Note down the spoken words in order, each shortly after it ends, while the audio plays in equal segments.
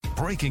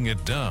Breaking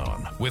It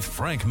Down with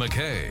Frank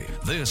MacKay.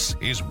 This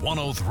is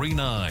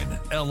 1039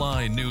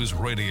 LI News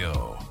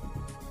Radio.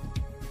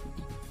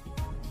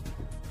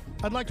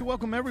 I'd like to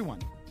welcome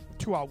everyone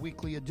to our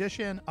weekly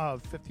edition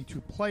of 52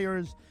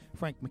 Players.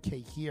 Frank MacKay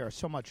here.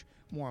 So much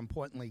more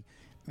importantly,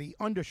 the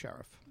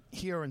Undersheriff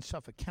here in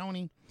Suffolk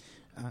County,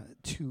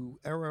 to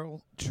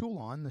Errol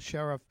Toulon, the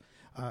sheriff.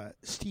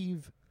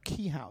 Steve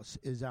Kuehhas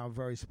is our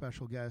very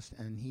special guest,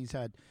 and he's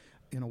had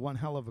one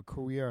hell of a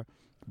career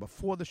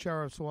before the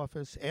sheriff's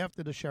office,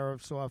 after the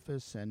sheriff's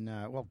office, and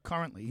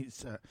currently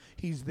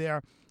he's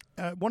there.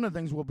 One of the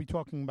things we'll be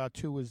talking about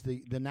too is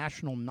the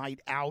National Night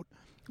Out,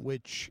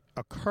 which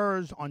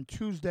occurs on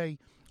Tuesday,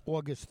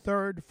 August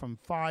 3rd, from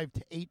 5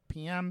 to 8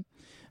 p.m.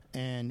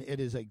 And it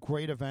is a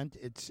great event.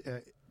 It's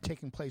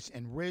taking place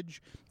in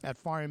Ridge at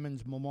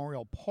Fireman's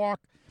Memorial Park.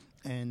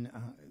 And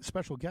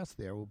special guest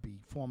there will be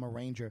former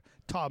Ranger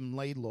Tom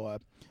Laidlaw,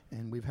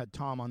 and we've had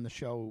Tom on the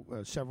show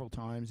several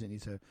times. And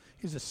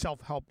he's a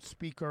self-help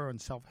speaker and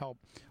self-help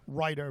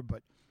writer.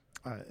 But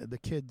the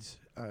kids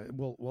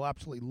will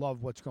absolutely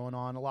love what's going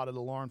on. A lot of the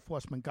law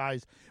enforcement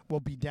guys will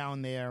be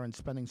down there and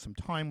spending some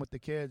time with the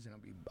kids, and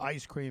it'll be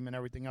ice cream and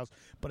everything else.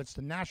 But it's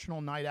the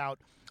National Night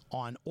Out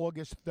on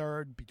August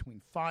 3rd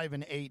between 5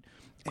 and 8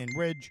 in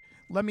Ridge.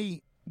 Let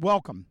me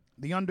welcome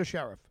the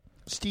Undersheriff,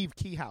 Steve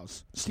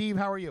Kuehhas. Steve,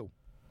 how are you?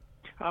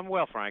 I'm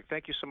well, Frank.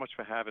 Thank you so much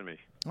for having me.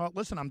 Well,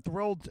 listen, I'm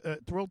thrilled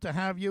to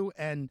have you,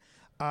 and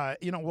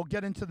we'll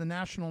get into the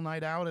National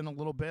Night Out in a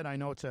little bit. I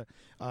know it's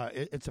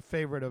a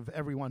favorite of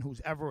everyone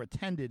who's ever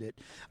attended it.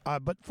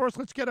 But first,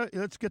 let's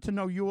get to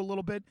know you a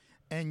little bit.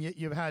 And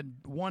you've had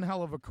one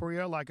hell of a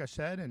career, like I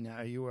said,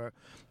 and you were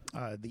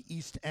the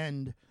East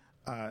End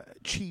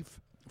chief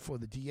for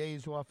the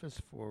DA's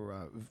office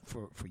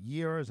for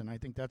years, and I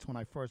think that's when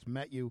I first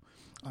met you.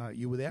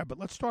 You were there, but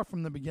let's start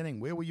from the beginning.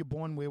 Where were you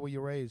born? Where were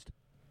you raised?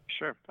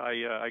 Sure.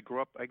 I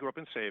grew up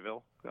in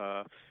Sayville,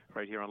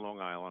 right here on Long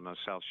Island on the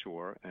South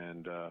Shore,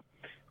 and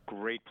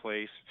great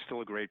place.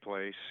 Still a great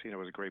place. It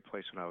was a great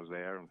place when I was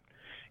there, and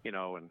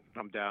and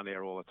I'm down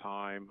there all the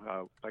time.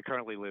 I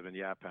currently live in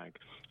Yaphank,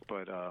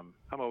 but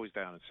I'm always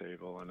down in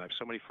Sayville, and I have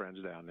so many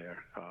friends down there.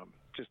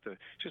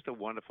 Just a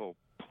wonderful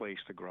place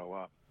to grow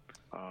up.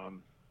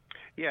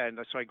 And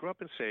so I grew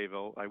up in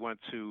Sayville. I went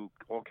to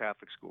all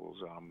Catholic schools.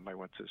 I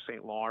went to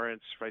St.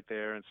 Lawrence right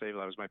there in Sayville.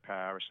 That was my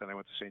parish. Then I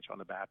went to St. John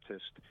the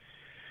Baptist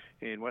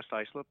in West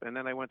Islip, and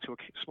then I went to a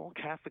small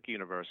Catholic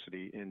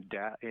university in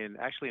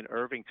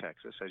Irving,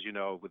 Texas. As you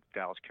know, with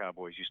Dallas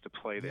Cowboys used to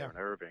play there in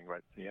Irving,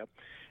 right? Yep.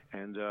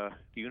 And the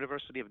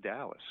University of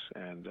Dallas,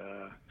 and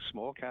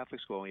small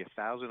Catholic school, only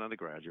 1,000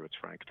 undergraduates,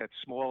 Frank. That's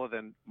smaller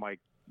than my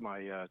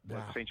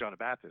St. John the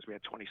Baptist. We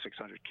had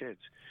 2,600 kids.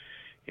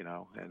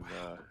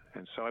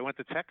 And so I went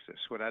to Texas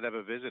without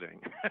ever visiting.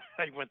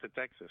 I went to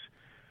Texas.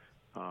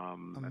 I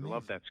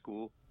loved that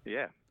school.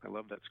 Yeah, I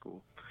loved that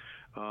school.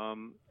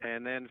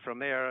 And then from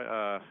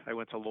there, I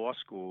went to law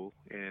school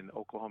in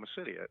Oklahoma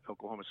City at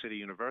Oklahoma City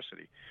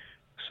University.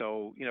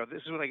 So,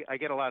 this is what I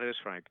get a lot of this,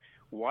 Frank.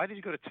 Why did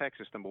you go to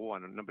Texas, number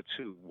one? And number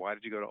two, why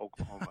did you go to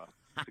Oklahoma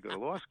to go to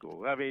law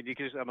school? I mean,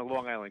 because I'm a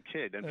Long Island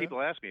kid. And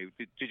people ask me,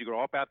 did you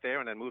grow up out there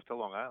and then move to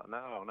Long Island?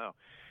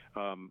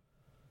 No.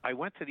 I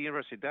went to the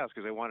University of Dallas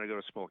because I wanted to go to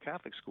a small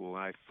Catholic school,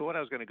 and I thought I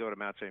was going to go to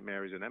Mount St.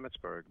 Mary's in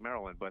Emmitsburg,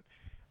 Maryland, but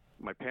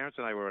my parents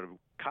and I were at a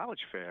college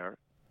fair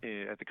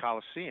at the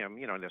Coliseum,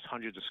 and there's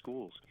hundreds of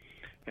schools.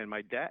 And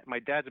my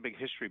dad's a big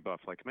history buff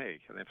like me,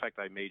 and in fact,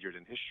 I majored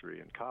in history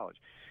in college.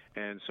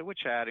 And so we're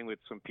chatting with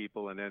some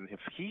people, and then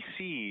if he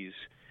sees,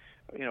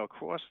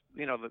 across,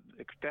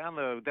 down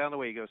the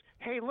way, he goes,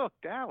 "Hey, look,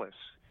 Dallas."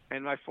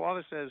 And my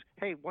father says,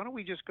 "Hey, why don't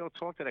we just go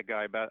talk to that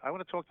guy I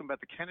want to talk to him about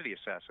the Kennedy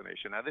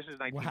assassination." Now, this is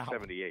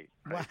 1978.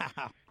 Wow. Right?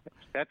 Wow.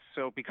 That's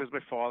so because my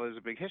father is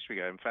a big history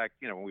guy. In fact,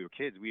 when we were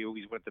kids, we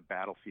always went to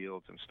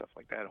battlefields and stuff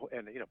like that,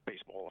 and,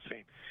 Baseball Hall of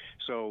Fame.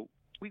 So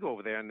we go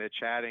over there, and they're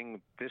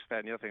chatting, this,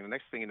 that, and the other thing. The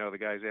next thing you know, the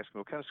guy's asking me,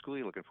 "What kind of school are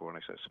you looking for?" And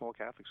I said, "Small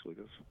Catholic school." He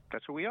goes,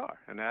 "That's where we are."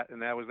 And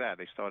that was that.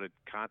 They started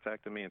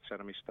contacting me and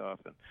sending me stuff,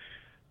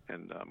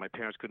 and my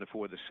parents couldn't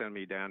afford to send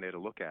me down there to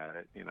look at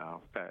it, in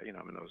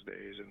those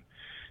days. And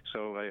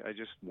so I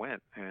just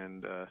went,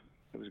 and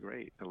it was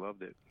great. I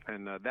loved it.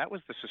 And that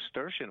was the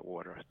Cistercian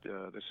order.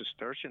 The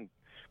Cistercian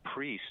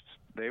priests,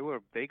 they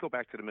go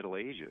back to the Middle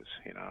Ages,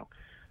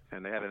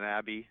 and they had an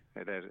abbey,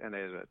 and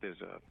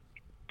there's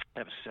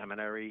a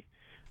seminary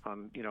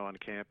on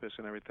campus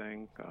and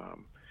everything.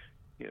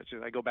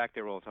 I go back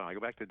there all the time. I go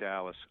back to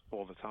Dallas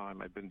all the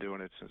time. I've been doing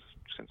it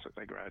since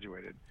I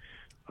graduated.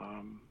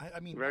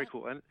 Very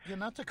cool. And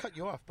not to cut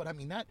you off, but I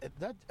mean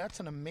that's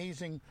an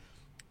amazing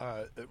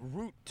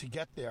route to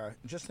get there.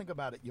 Just think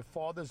about it. Your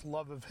father's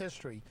love of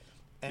history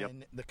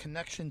and the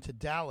connection to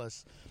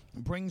Dallas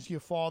brings your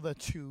father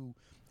to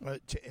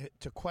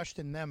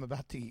question them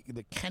about the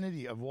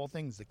Kennedy, of all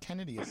things, the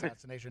Kennedy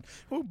assassination.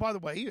 Who, by the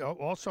way,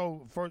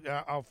 also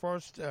our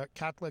first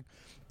Catholic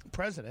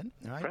president,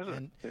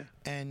 right?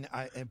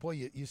 And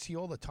boy, you see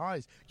all the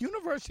ties.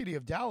 University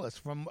of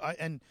Dallas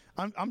and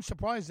I'm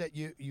surprised that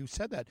you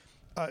said that.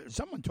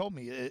 Someone told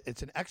me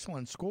it's an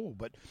excellent school,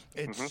 but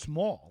it's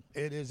small.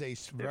 It is a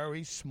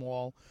very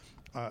small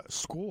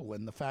school,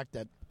 and the fact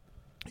that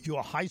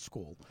your high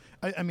school,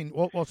 I mean,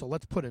 also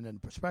let's put it in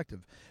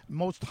perspective.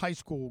 Most high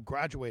school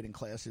graduating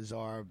classes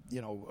are,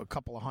 a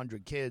couple of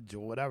hundred kids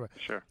or whatever.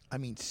 Sure. I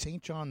mean,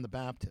 St. John the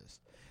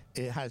Baptist,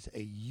 it has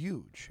a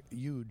huge,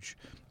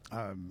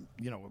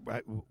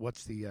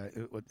 what's the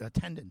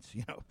attendance,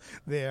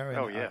 there.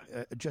 And,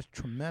 just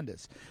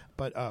tremendous.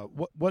 But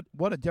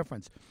what a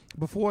difference.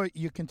 Before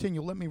you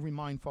continue, let me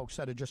remind folks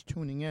that are just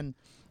tuning in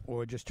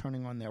or just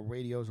turning on their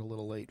radios a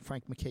little late.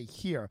 Frank MacKay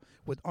here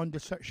with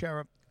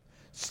Undersheriff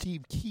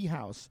Steve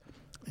Kuehhas,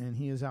 and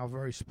he is our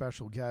very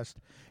special guest.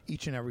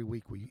 Each and every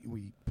week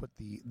we put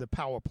the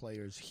power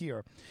players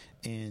here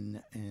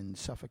in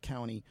Suffolk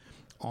County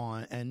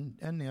on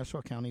and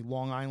Nassau County,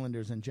 Long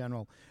Islanders in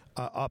general,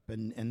 up,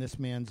 and this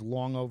man's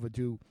long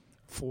overdue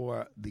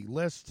for the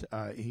list.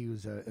 He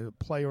was a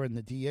player in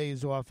the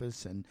DA's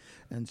office,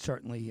 and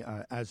certainly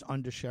as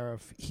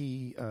Undersheriff,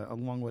 he,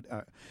 along with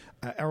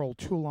Errol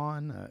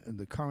Toulon,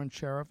 the current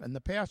sheriff, and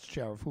the past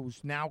sheriff,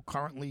 who's now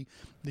currently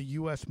the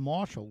U.S.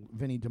 Marshal,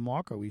 Vinnie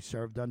DeMarco, he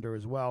served under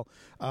as well.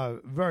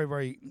 Very,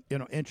 very,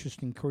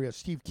 interesting career.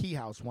 Steve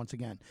Kuehhas, once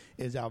again,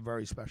 is our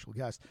very special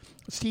guest.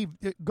 Steve,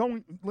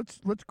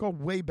 let's go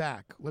way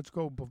back. Let's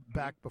go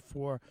back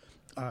before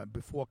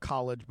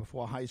college,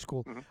 before high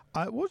school.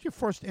 What was your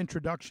first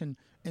introduction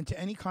into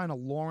any kind of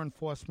law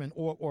enforcement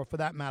or for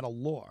that matter,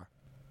 law?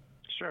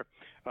 Sure.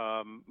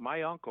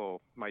 My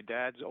uncle, my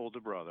dad's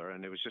older brother,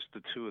 and it was just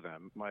the two of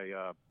them.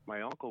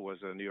 My uncle was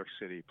a New York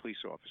City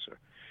police officer.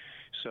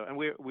 So, and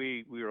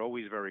we were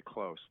always very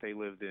close. They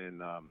lived in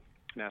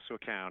Nassau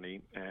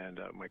County, and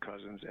my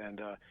cousins,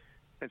 and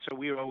so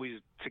we were always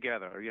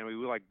together. We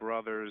were like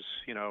brothers,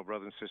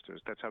 brothers and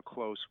sisters. That's how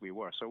close we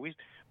were. So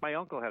my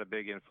uncle had a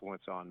big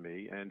influence on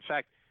me. And in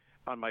fact,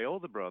 on my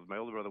older brother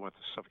went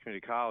to Suffolk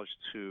Community College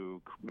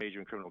to major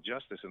in criminal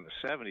justice in the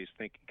 70s,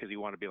 because he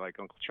wanted to be like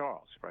Uncle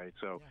Charles, right?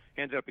 So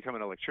he ended up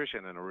becoming an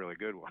electrician and a really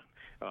good one.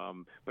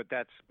 But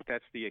that's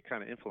the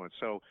kind of influence.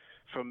 So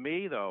for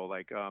me, though,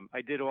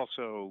 I did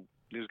also,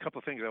 there's a couple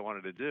of things I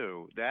wanted to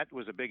do. That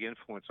was a big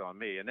influence on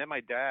me. And then my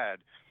dad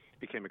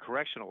became a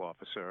correctional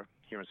officer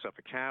here in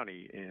Suffolk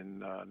County in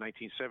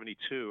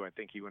 1972. I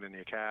think he went in the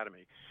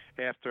academy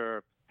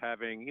after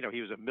having,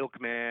 he was a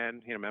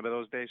milkman. Remember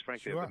those days,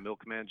 Frank? Sure. He was a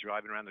milkman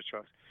driving around the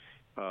trucks.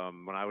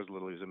 When I was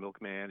little, he was a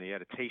milkman. He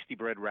had a tasty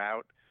bread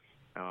route.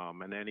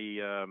 And then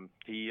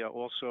he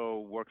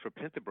also worked for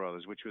Pinter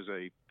Brothers, which was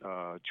a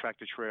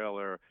tractor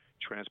trailer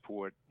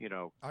transport,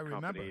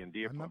 company in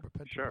Deer Park. I remember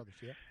Pinter Sure. Brothers,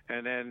 yeah.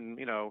 And then,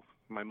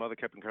 my mother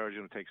kept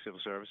encouraging him to take civil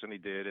service, and he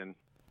did.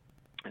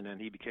 And then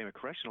he became a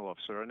correctional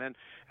officer, and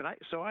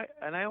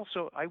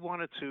I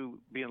wanted to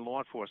be in law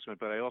enforcement,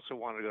 but I also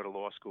wanted to go to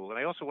law school, and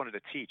I also wanted to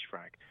teach,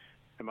 Frank.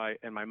 And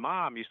my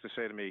mom used to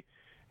say to me,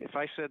 if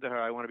I said to her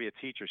I want to be a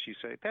teacher, she'd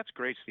say, "That's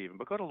great, Stephen,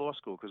 but go to law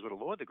school, because with a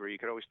law degree you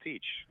could always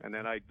teach." And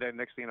then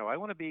next thing you know, I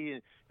want to be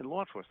in law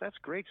enforcement. That's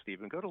great,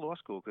 Stephen. Go to law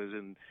school, because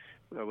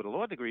with a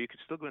law degree you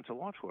could still go into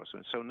law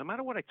enforcement. So no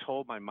matter what I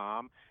told my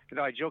mom,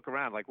 I joke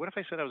around like, what if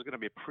I said I was going to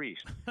be a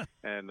priest?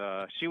 And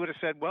she would have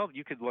said, "Well,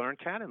 you could learn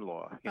canon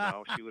law."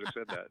 She would have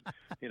said that.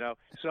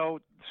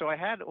 So I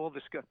had all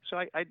this. So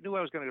I knew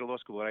I was going to go to law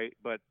school,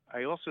 but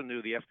I also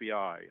knew the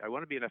FBI. I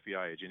want to be an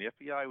FBI agent.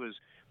 The FBI was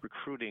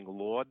recruiting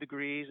law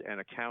degrees and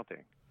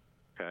accounting.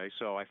 Okay,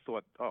 so I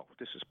thought, oh,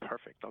 this is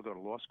perfect. I'll go to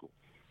law school.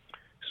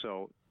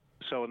 So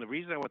and the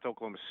reason I went to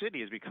Oklahoma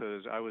City is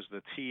because I was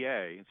the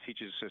TA,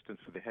 teacher's assistant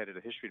for the head of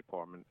the history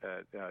department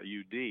at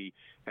UD,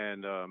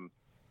 and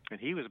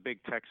he was a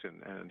big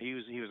Texan, and he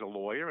was a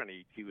lawyer, and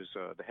he was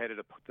the head of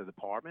the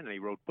department, and he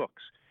wrote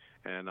books,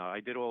 and I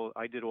did all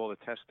the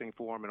testing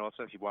for him and all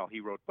that stuff while he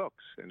wrote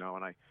books, and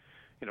I.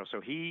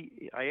 So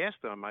I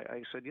asked him,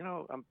 I said,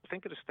 I'm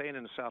thinking of staying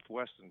in the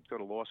Southwest and go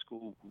to law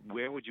school.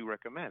 Where would you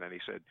recommend? And he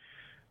said,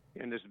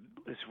 and this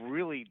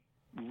really,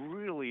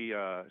 really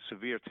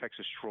severe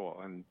Texas drawl.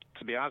 And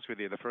to be honest with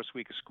you, the first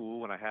week of school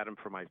when I had him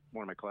for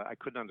one of my class, I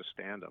couldn't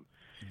understand him.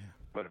 Yeah.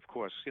 But of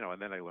course,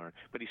 and then I learned.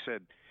 But he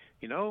said,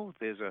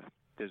 there's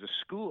a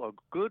school, a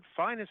good,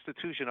 fine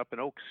institution up in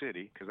Oak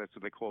City, because that's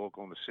what they call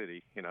Oklahoma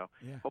City,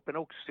 up in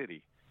Oak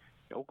City.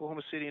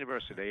 Oklahoma City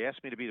University. They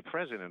asked me to be the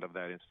president of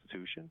that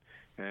institution,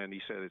 and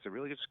he said it's a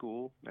really good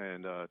school,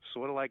 and it's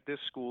sort of like this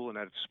school in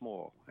that it's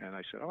small. And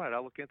I said, all right,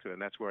 I'll look into it,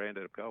 and that's where I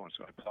ended up going.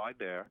 So I applied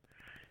there,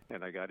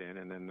 and I got in,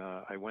 and then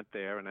I went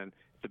there, and then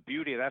the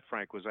beauty of that,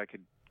 Frank, was I could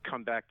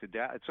come back to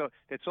Dallas.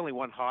 It's only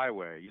one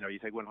highway. You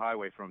take one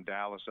highway from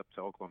Dallas up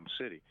to Oklahoma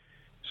City.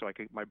 So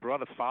my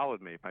brother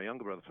followed me. My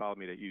younger brother followed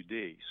me to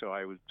UD. So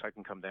I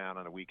can come down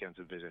on the weekends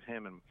and visit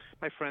him, and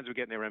my friends were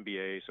getting their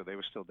MBAs, so they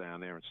were still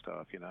down there and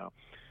stuff,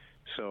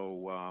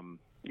 So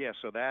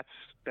so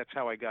that's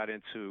how I got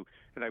into,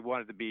 and I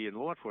wanted to be in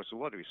law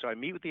enforcement. So I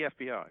meet with the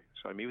FBI.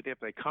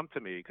 They come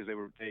to me because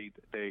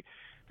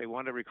they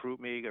wanted to recruit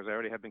me because I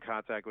already had been in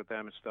contact with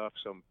them and stuff.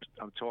 So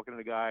I'm talking to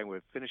the guy, and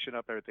we're finishing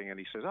up everything, and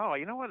he says, "Oh,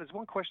 you know what? There's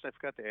one question I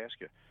forgot to ask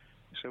you."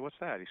 I said, "What's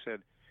that?" He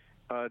said,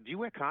 do you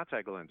wear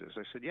contact lenses?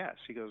 I said, yes.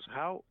 He goes,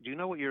 how, do you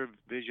know what your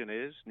vision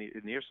is,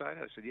 nearsighted?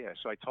 I said, yeah.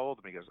 So I told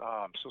him, he goes,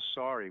 oh, I'm so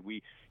sorry.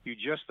 You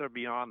just are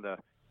beyond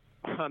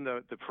on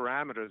the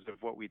parameters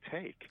of what we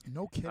take.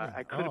 No kidding.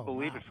 I couldn't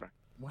believe it, Frank.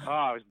 Wow. Oh,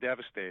 I was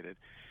devastated.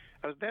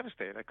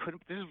 I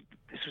couldn't.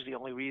 This was the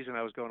only reason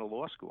I was going to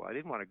law school. I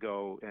didn't want to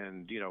go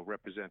and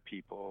represent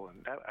people,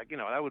 and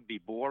that would be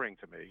boring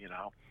to me.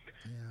 Yeah.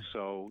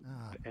 So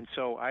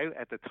so I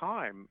at the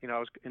time, I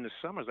was in the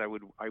summers.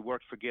 I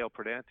worked for Gail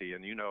Prudenti,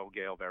 and you know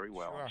Gail very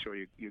well. Sure. I'm sure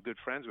you're good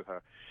friends with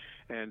her.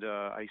 And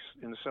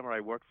in the summer I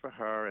worked for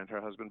her and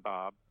her husband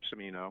Bob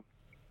Cimino.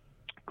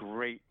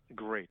 Great.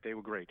 They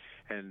were great.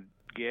 And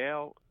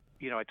Gail,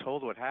 I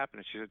told her what happened,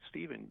 and she said,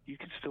 Stephen, you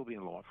can still be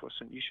in law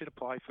enforcement. You should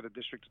apply for the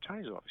district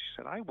attorney's office. She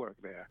said, I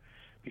worked there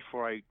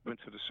before I went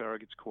to the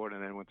surrogates court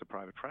and then went to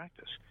private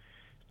practice.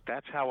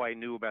 That's how I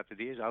knew about the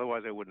DAs.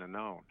 Otherwise, I wouldn't have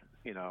known,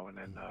 and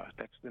then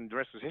then the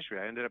rest is history.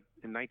 I ended up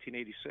in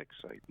 1986.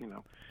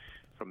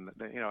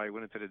 I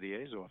went into the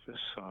DA's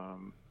office.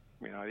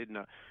 I didn't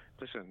know.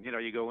 Listen,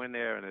 you go in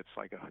there and it's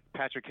like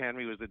Patrick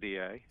Henry was the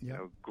DA.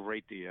 Yep.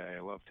 Great DA. I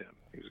loved him.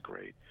 He was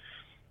great.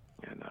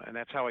 And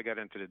that's how I got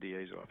into the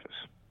DA's office.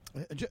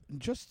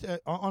 Just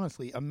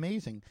honestly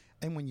amazing.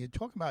 And when you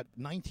talk about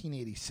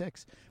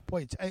 1986,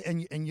 boy,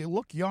 and you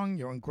look young,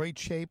 you're in great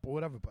shape or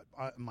whatever.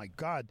 But my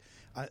God,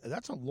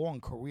 that's a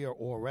long career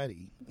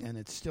already, and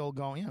it's still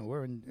going.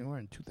 We're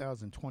in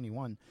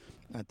 2021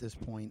 at this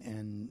point,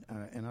 and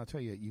I'll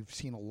tell you, you've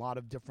seen a lot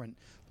of different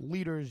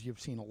leaders. You've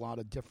seen a lot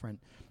of different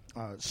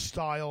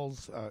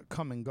styles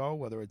come and go,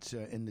 whether it's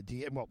in the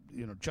DA. Well,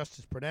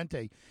 Justice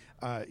Prudente,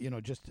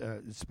 just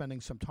spending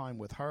some time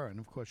with her, and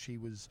of course she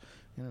was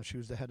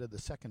the head of the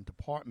second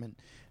department,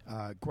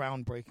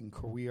 groundbreaking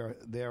career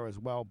there as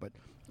well. But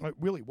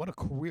really, what a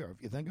career,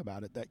 if you think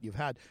about it, that you've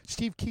had.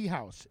 Steve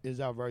Kuehhas is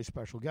our very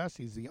special guest.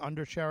 He's the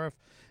Undersheriff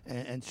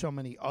and so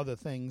many other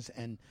things.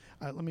 And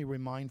let me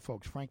remind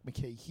folks, Frank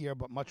MacKay here,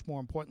 but much more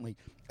importantly,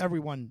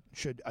 everyone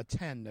should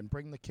attend and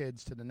bring the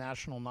kids to the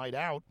National Night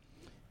Out.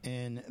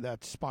 And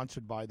that's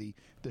sponsored by the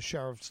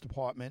Sheriff's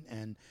Department.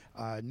 And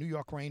New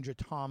York Ranger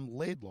Tom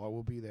Laidlaw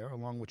will be there,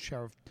 along with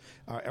Sheriff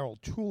Errol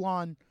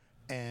Toulon.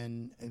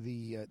 And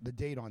the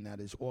date on that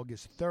is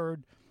August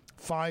 3rd,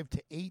 5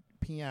 to 8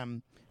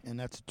 p.m., and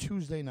that's a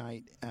Tuesday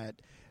night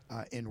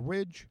in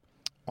Ridge.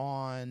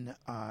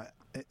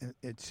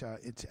 It's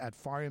at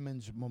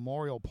Fireman's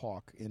Memorial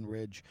Park in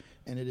Ridge,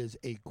 and it is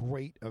a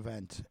great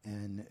event.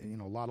 And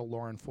a lot of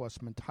law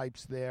enforcement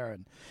types there,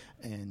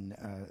 and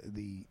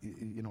the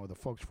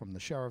folks from the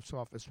sheriff's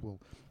office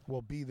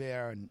will be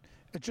there, and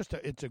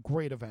it's a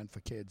great event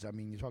for kids. I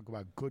mean, you talk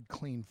about good,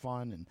 clean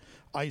fun and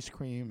ice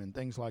cream and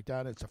things like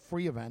that. It's a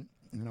free event.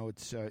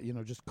 It's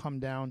just come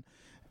down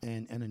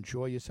and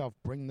enjoy yourself.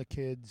 Bring the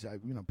kids.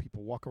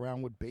 People walk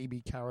around with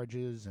baby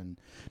carriages, and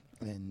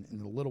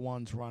the little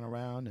ones run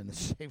around in a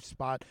safe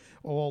spot.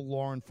 All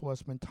law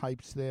enforcement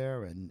types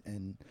there,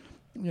 and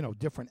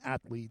different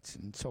athletes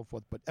and so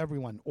forth. But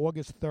everyone,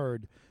 August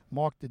 3rd,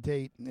 mark the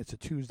date. It's a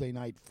Tuesday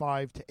night,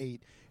 5 to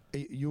 8.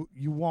 You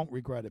won't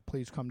regret it.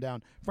 Please come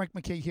down. Frank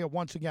MacKay here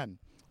once again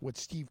with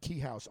Steve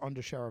Kuehhas,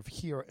 Undersheriff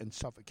here in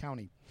Suffolk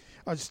County.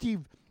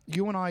 Steve,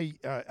 you and I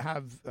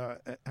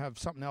have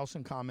something else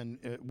in common.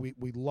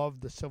 We love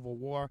the Civil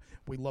War.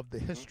 We love the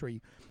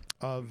history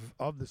of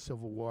the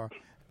Civil War.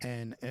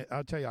 And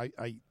I'll tell you,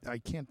 I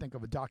can't think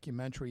of a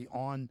documentary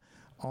on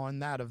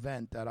that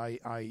event that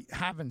I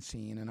haven't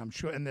seen, and I'm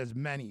sure, and there's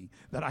many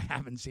that I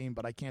haven't seen,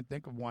 but I can't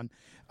think of one.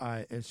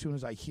 As soon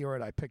as I hear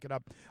it, I pick it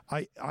up.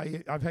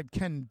 I've had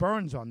Ken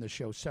Burns on the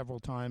show several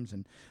times,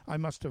 and I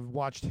must have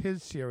watched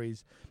his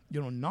series,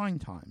 9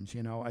 times.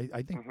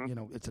 I think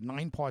it's a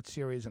 9-part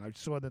series, and I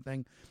saw the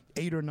thing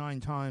 8 or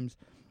 9 times.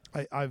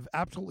 I've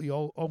absolutely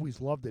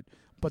always loved it,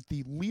 but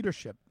the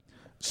leadership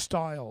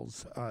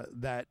styles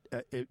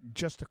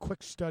just a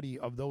quick study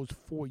of those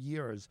 4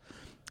 years,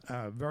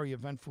 very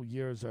eventful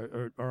years,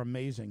 are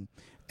amazing.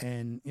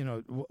 And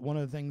one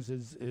of the things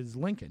is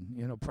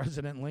Lincoln.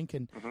 President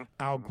Lincoln,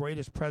 our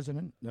greatest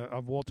president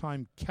of all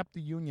time, kept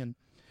the Union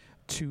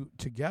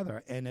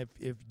together. And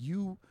if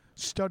you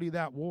study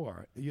that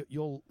war,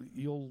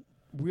 you'll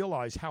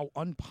realize how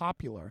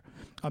unpopular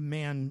a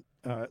man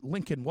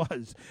Lincoln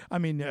was. I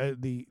mean,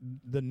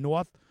 the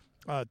North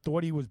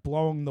thought he was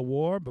blowing the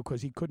war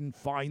because he couldn't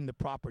find the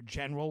proper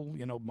general.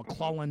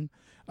 McClellan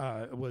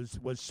was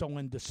so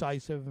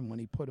indecisive, and when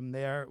he put him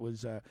there,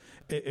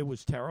 it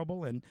was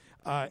terrible.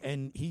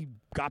 And he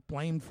got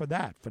blamed for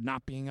that, for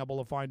not being able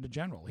to find a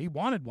general. He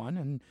wanted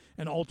one,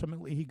 and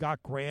ultimately he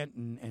got Grant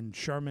and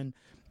Sherman.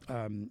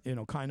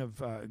 Kind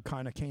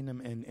of came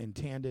in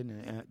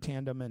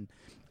tandem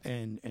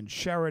and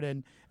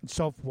Sheridan and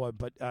so forth.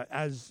 But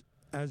as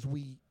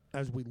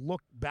we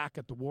look back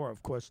at the war,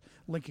 of course,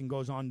 Lincoln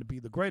goes on to be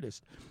the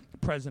greatest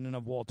president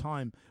of all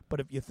time. But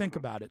if you think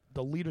about it,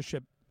 the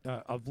leadership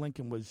of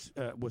Lincoln was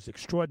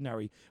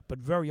extraordinary, but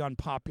very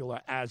unpopular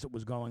as it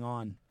was going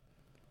on.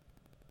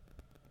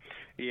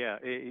 Yeah,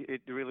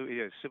 it really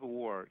is. Civil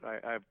War.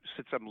 I've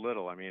since I'm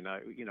little. I mean,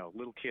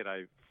 little kid,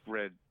 I've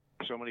read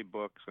so many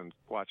books and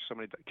watched so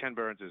many. Ken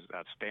Burns is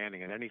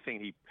outstanding, and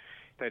anything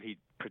that he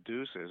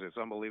produces, it's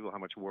unbelievable how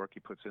much work he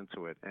puts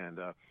into it. And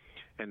the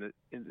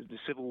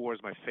Civil War is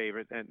my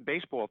favorite, and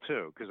baseball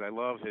too, because I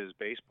love his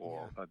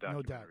baseball documentary.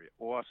 No doubt.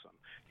 Awesome,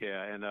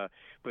 yeah. And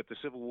but the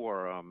Civil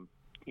War,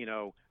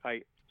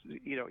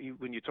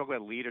 when you talk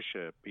about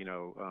leadership,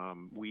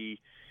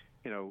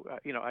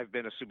 I've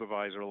been a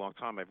supervisor a long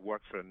time. I've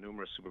worked for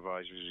numerous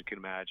supervisors, as you can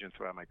imagine,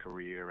 throughout my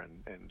career,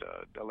 and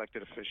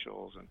elected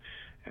officials,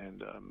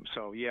 and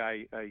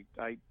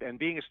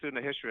being a student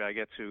of history, I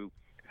get to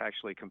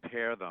actually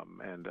compare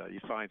them, and you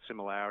find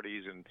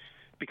similarities, and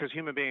because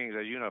human beings,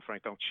 as you know,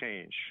 Frank, don't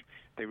change.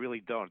 They really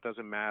don't. It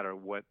doesn't matter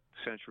what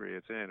century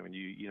it's in. When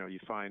you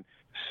find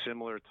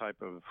similar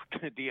type of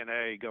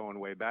DNA going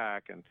way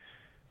back, and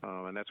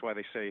that's why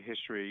they say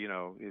history.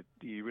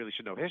 You really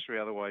should know history,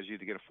 otherwise you're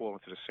going to fall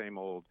into the same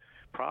old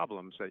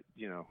problems that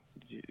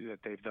that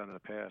they've done in the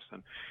past.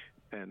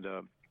 And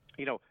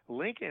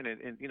Lincoln,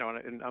 and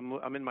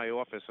I'm in my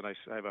office, and I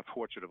have a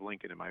portrait of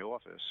Lincoln in my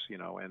office.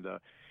 And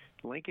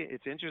Lincoln,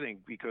 it's interesting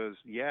because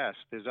yes,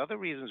 there's other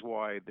reasons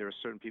why there are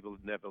certain people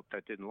that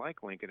didn't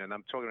like Lincoln, and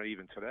I'm talking about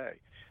even today.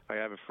 I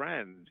have a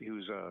friend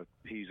he's a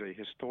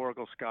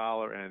historical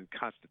scholar and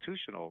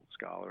constitutional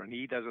scholar, and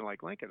he doesn't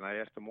like Lincoln. And I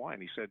asked him why,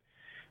 and he said,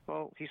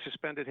 well, he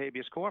suspended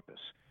habeas corpus.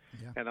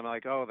 Yeah. And I'm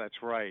like, oh,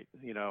 that's right.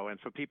 And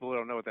for people who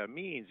don't know what that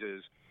means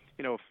is,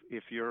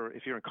 if you're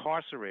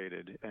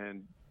incarcerated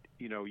and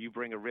you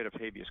bring a writ of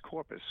habeas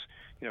corpus,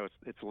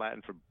 it's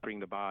Latin for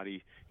bring the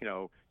body,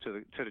 to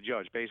the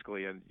judge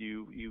basically, and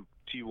you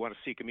want to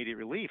seek immediate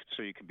relief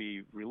so you can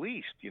be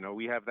released.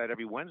 We have that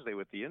every Wednesday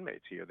with the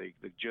inmates here. The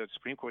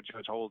Supreme Court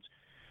judge holds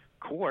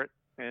court,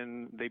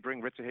 and they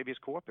bring writs of habeas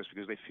corpus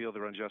because they feel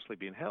they're unjustly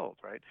being held,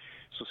 right?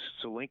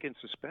 So Lincoln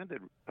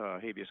suspended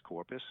habeas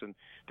corpus, and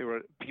there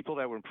were people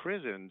that were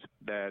imprisoned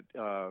that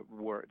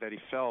he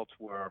felt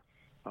were,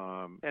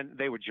 and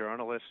they were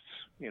journalists.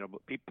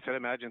 People can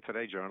imagine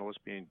today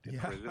journalists being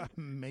imprisoned.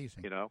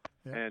 Amazing. Yeah.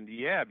 And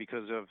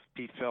because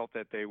he felt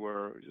that they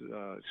were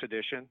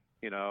sedition,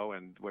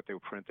 and what they were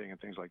printing and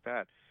things like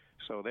that.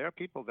 So there are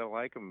people that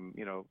like him,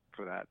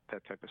 for that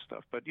type of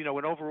stuff. But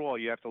and overall,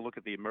 you have to look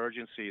at the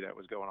emergency that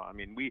was going on. I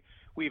mean, we've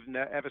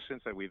ever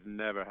since that we've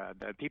never had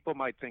that. People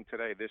might think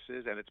today this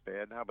is, and it's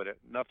bad now, but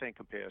nothing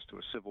compares to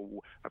a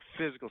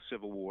physical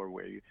civil war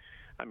where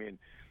I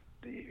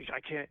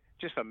can't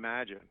just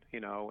imagine,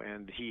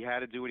 and he had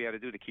to do what he had to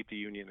do to keep the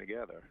Union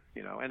together,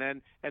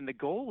 and the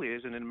goal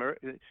is,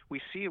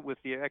 we see it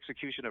with the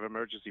execution of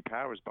emergency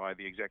powers by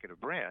the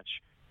executive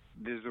branch.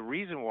 There's a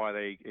reason why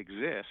they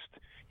exist.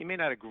 You may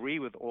not agree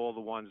with all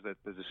the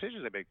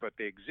decisions they make, but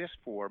they exist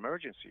for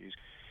emergencies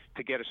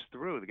to get us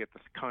through, to get the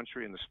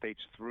country and the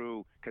states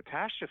through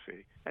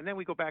catastrophe. And then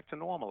we go back to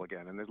normal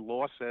again. And the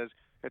law says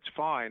it's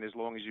fine as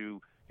long as you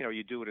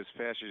do it as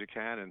fast as you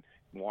can and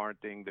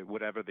warranting that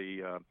whatever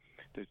the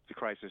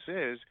crisis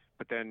is,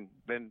 but then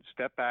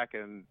step back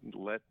and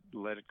let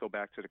it go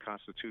back to the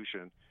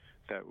Constitution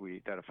that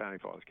our founding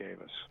fathers gave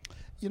us.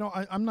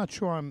 I'm not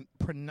sure I'm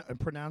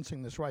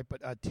pronouncing this right,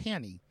 but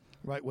Taney,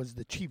 right, was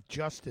the Chief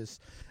Justice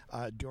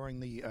during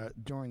the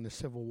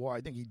Civil War.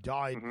 I think he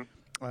died.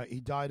 Mm-hmm. He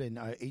died in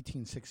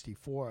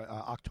 1864,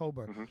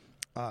 October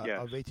of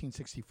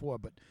 1864.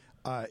 But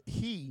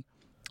he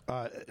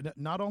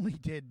not only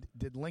did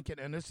Lincoln,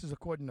 and this is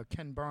according to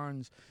Ken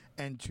Burns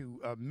and to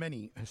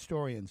many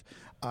historians,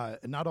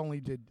 not only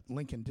did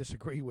Lincoln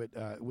disagree with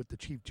the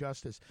Chief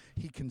Justice,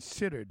 he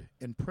considered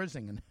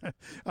imprisoning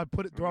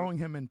throwing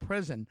him in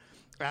prison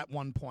at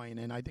one point,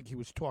 and I think he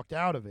was talked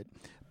out of it.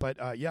 But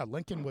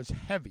Lincoln was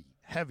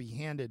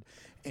heavy-handed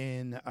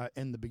in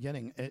the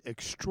beginning.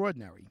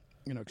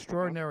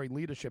 Extraordinary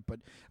leadership.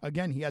 But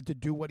again, he had to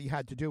do what he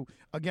had to do.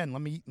 Again,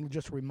 let me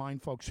just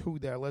remind folks who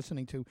they're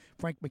listening to.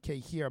 Frank MacKay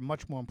here.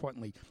 Much more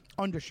importantly,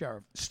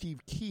 Undersheriff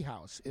Steve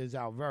Kuehhas is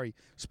our very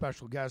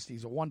special guest.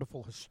 He's a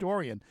wonderful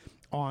historian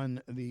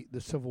on the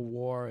Civil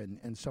War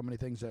and so many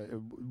things. A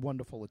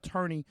wonderful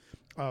attorney,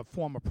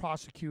 former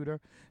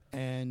prosecutor,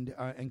 and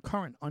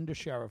current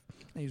Undersheriff.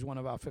 And he's one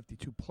of our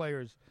 52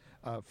 players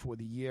for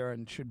the year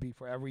and should be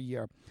for every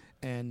year.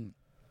 And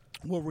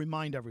we'll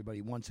remind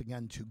everybody once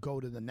again to go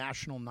to the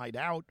National Night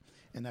Out,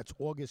 and that's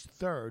August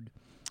 3rd,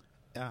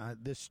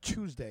 this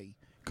Tuesday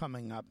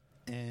coming up,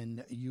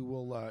 and you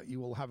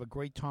will have a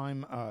great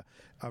time.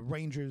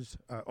 Rangers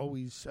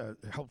always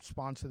help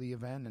sponsor the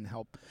event and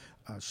help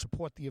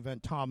support the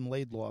event. Tom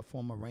Laidlaw, a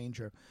former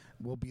Ranger,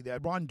 will be there.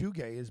 Ron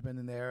Duguay has been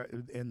in there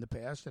in the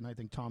past, and I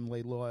think Tom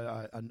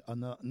Laidlaw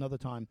another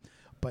time.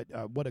 But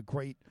what a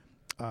great.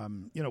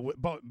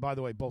 By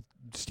the way, both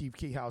Steve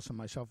Kuehhas and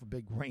myself are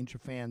big Ranger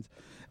fans,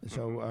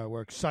 so we're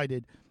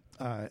excited.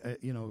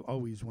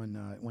 Always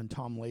when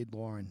Tom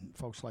Laidlaw and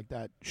folks like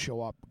that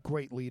show up.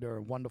 Great leader,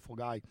 wonderful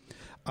guy.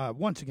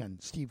 Once again,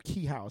 Steve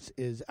Kuehhas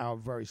is our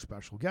very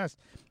special guest.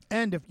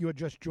 And if you're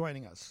just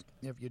joining us,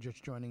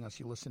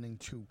 you're listening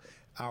to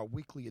our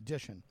weekly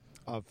edition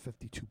of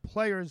 52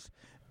 Players.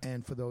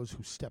 And for those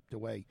who stepped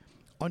away,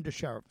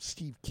 Undersheriff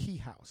Steve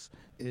Kuehhas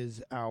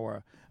is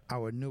our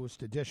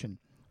newest edition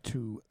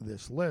to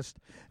this list.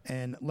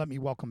 And let me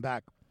welcome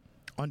back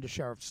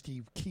Undersheriff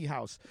Steve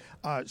Kuehhas.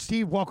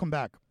 Steve, welcome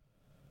back.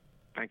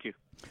 Thank you.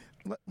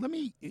 Let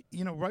me,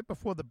 right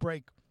before the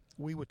break,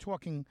 we were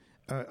talking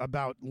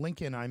about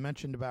Lincoln. I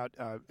mentioned about,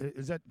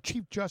 is that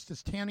Chief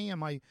Justice Taney?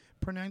 Am I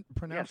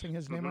pronouncing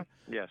his name right?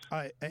 Yes.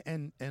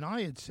 And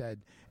I had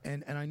said,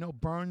 and I know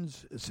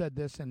Burns said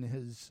this in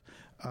his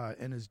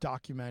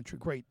documentary,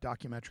 great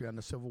documentary on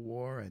the Civil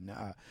War,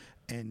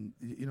 and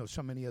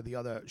so many of the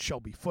other,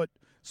 Shelby Foote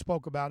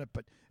spoke about it,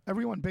 but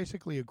everyone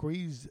basically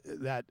agrees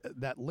that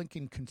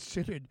Lincoln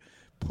considered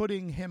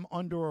putting him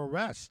under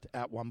arrest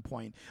at one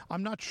point.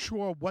 I'm not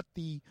sure what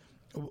the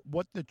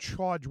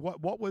charge,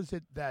 what was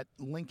it that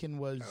Lincoln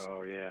was?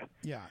 Oh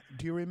yeah.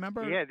 Do you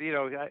remember? Yeah,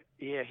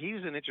 he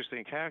was an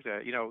interesting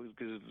character.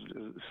 Because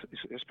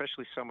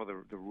especially some of the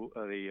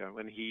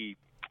when he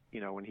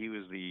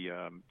was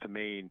the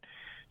main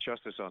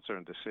justice on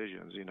certain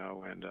decisions.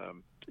 And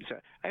so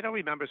I don't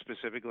remember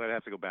specifically. I'd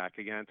have to go back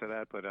again to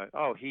that. But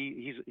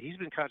he's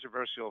been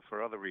controversial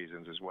for other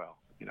reasons as well.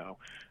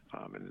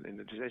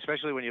 And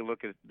especially when you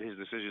look at his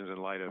decisions in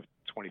light of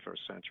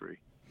 21st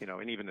century.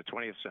 And even the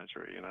 20th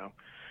century,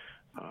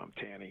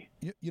 Taney.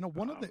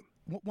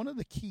 One of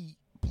the key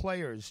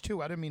players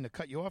too. I didn't mean to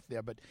cut you off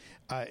there, but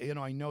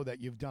I know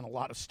that you've done a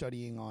lot of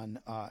studying on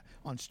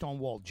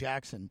Stonewall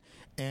Jackson,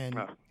 and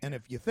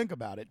if you think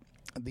about it,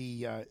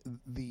 the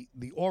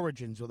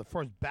origins or the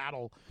first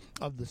battle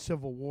of the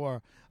Civil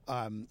War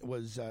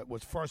was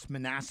first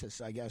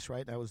Manassas, I guess,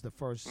 right? That was the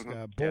first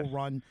Bull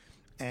Run.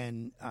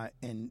 And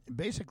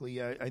basically,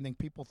 I think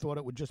people thought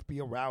it would just be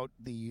a rout.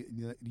 The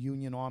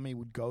Union Army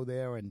would go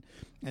there and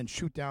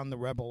shoot down the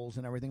rebels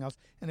and everything else.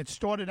 And it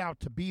started out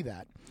to be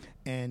that.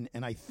 And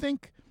I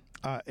think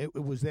it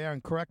was there,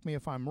 and correct me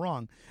if I'm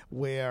wrong,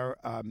 where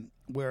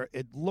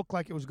it looked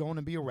like it was going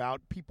to be a rout.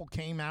 People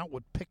came out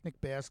with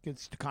picnic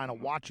baskets to kind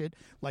of watch it,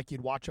 like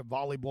you'd watch a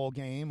volleyball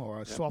game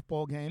or a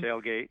softball game.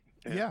 Tailgate.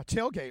 Yeah,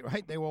 tailgate,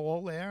 right? They were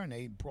all there, and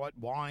they brought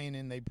wine,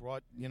 and they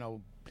brought,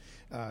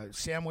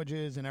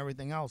 sandwiches and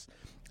everything else.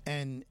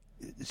 And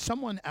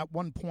someone at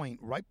one point,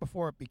 right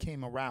before it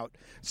became a rout,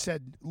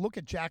 said, look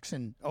at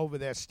Jackson over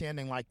there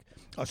standing like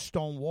a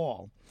stone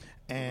wall.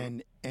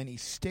 And he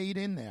stayed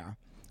in there,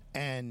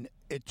 and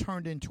it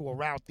turned into a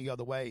rout the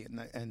other way.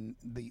 And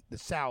the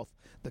South,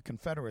 the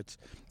Confederates,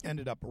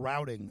 ended up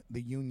routing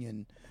the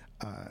Union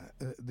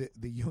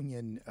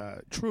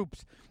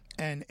troops.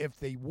 And if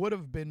they would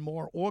have been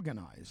more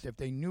organized, if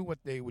they knew what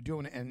they were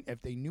doing, and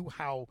if they knew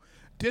how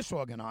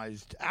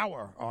disorganized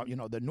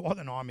the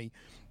Northern Army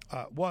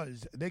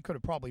was, they could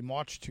have probably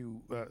marched to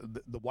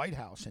the White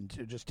House and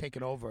to just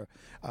taken over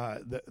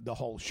the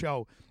whole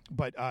show.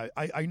 But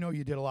I know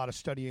you did a lot of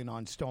studying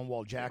on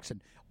Stonewall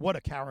Jackson. What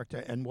a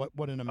character, and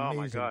what an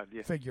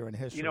amazing figure in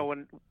history.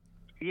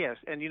 Yes,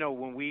 and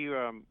when we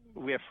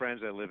have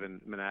friends that live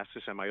in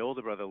Manassas, and my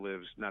older brother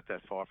lives not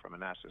that far from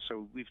Manassas,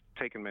 so we've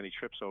taken many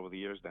trips over the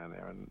years down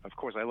there. And of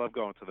course, I love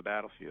going to the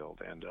battlefield.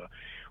 And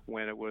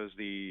when it was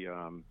the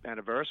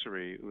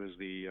anniversary, it was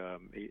the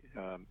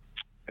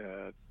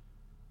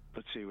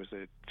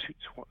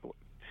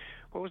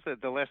what was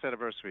the last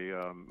anniversary?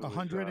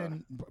 100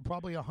 and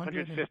probably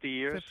 150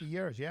 years. 50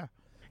 years, yeah.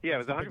 Yeah, it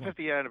was the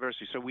 150th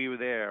anniversay. So we were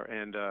there,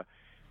 and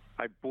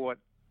I bought.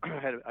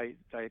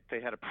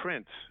 They had a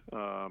print,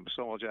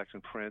 Stonewall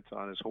Jackson print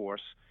on his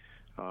horse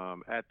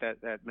at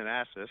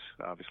Manassas,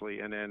 obviously,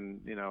 and then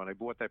and I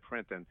bought that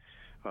print, and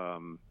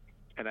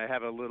I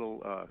have a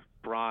little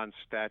bronze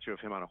statue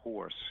of him on a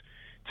horse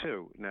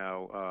too.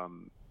 Now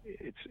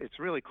it's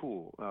really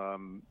cool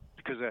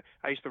because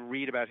I used to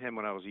read about him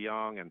when I was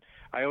young, and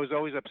I was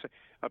always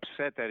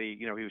upset that he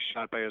was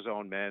shot by his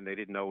own men. They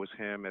didn't know it was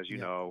him, as you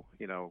know,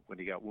 when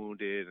he got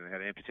wounded and had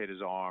to amputate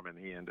his arm, and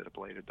he ended up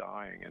later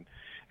dying.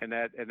 And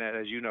that,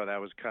 as you know,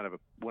 that was kind of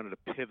one of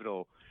the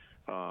pivotal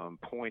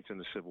points in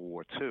the Civil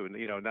War too.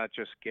 And not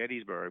just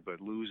Gettysburg,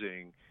 but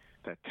losing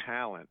that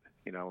talent,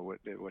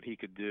 what he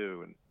could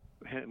do, and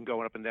him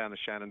going up and down the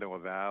Shenandoah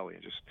Valley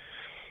and just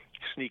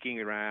sneaking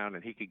around,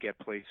 and he could get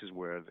places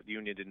where the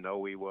Union didn't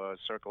know he was,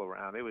 circle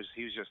around. He was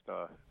just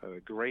a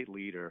great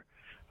leader.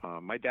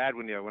 My dad,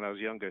 when I was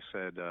younger,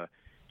 said,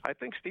 I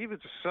think Steve is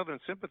a Southern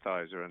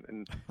sympathizer,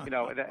 and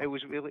it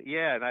was really,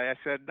 and I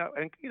said no,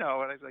 and and I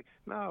was like,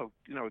 no,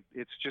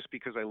 it's just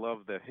because I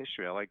love the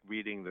history. I like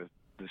reading the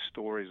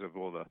stories of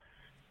all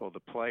the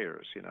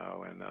players,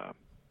 and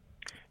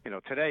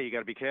today you got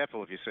to be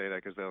careful if you say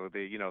that because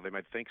they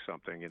might think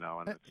something, and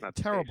it's not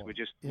terrible. The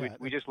case.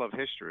 We just love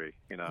history,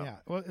 Yeah,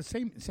 well,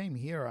 same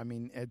here. I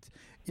mean,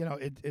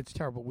 it's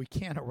terrible. We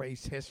can't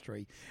erase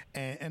history,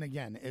 and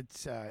again,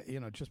 it's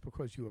just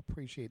because you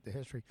appreciate the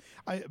history.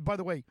 By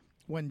the way,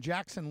 when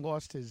Jackson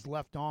lost his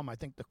left arm, I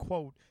think the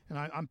quote, and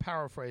I'm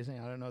paraphrasing,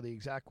 I don't know the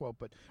exact quote,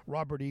 but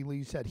Robert E.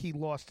 Lee said he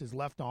lost his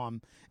left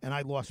arm and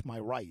I lost my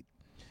right.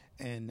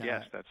 And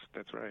yes,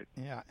 that's right.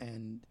 Yeah,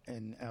 and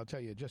I'll tell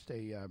you, just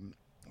an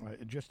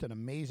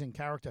amazing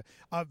character.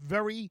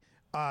 Very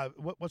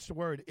what's the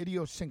word?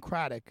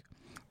 Idiosyncratic.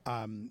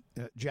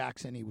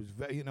 Jackson. He was,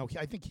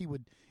 I think he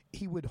would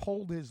he would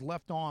hold his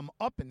left arm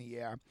up in the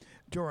air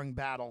during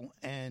battle,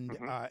 and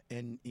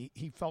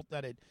he felt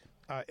that it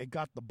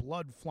got the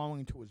blood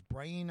flowing to his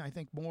brain, I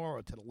think, more,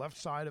 or to the left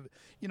side of it,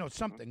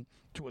 something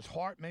to his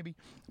heart maybe.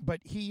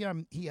 But he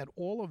had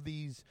all of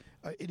these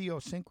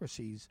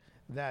idiosyncrasies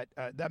that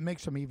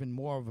makes him even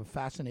more of a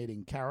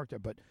fascinating character.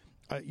 But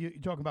you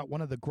talk about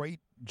one of the great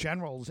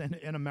generals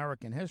in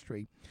American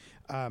history.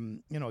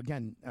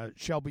 Again,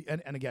 Shelby,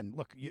 and again,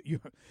 look,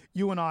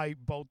 you and I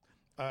both.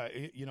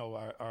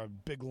 Are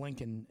big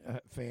Lincoln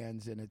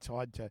fans, and it's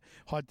hard to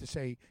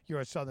say you're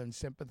a Southern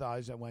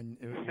sympathizer when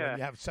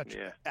you have such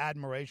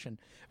admiration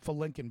for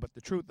Lincoln. But the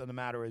truth of the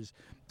matter is,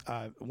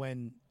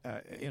 and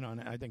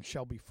I think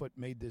Shelby Foote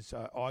made this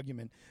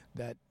argument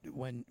that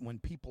when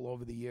people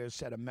over the years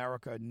said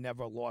America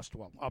never lost,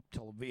 up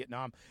till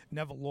Vietnam,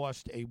 never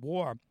lost a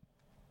war,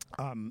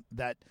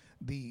 that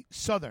the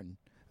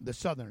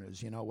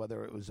Southerners,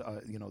 whether it was,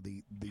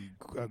 the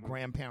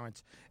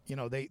grandparents,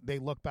 they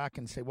look back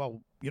and say,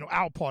 well,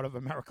 our part of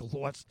America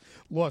lost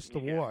the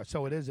war.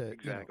 So it is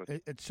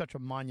it's such a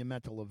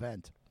monumental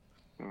event.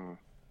 Mm.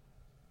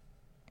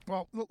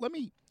 Well, let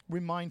me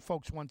remind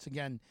folks once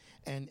again,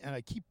 and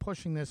I keep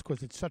pushing this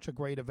because it's such a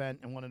great event,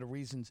 and one of the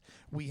reasons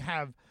we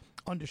have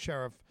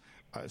Undersheriff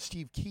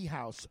Steve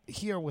Kuehhas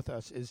here with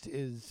us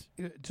is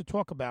to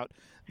talk about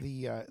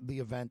the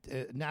event,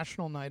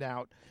 National Night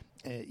Out.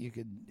 You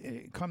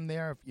could come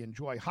there if you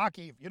enjoy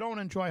hockey. If you don't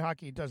enjoy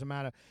hockey, it doesn't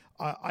matter.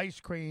 Ice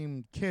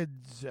cream,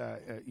 kids,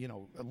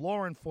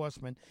 law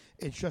enforcement.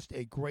 It's just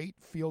a great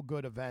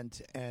feel-good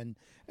event, and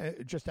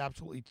just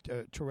absolutely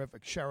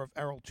terrific. Sheriff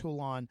Errol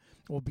Toulon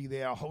will be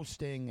there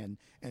hosting,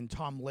 and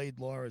Tom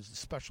Laidlaw is a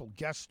special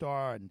guest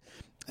star,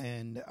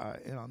 and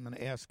I'm going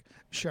to ask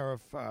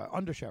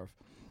Undersheriff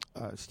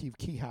Steve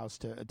Kuehhas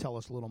to tell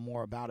us a little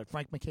more about it.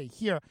 Frank MacKay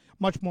here.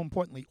 Much more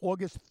importantly,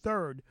 August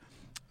 3rd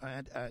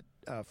at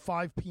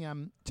 5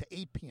 p.m. to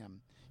 8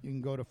 p.m. You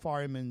can go to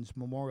Fireman's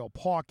Memorial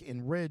Park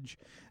in Ridge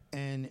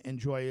and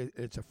enjoy it.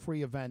 It's a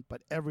free event,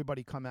 but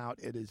everybody come out.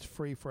 It is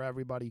free for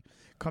everybody.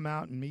 Come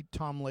out and meet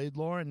Tom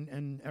Laidlaw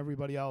and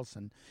everybody else,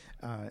 and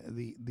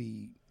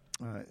the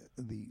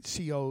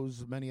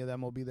COs. Many of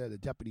them will be there. The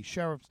deputy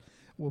sheriffs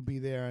will be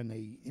there, and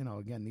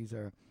again, these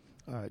are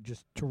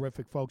just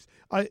terrific folks.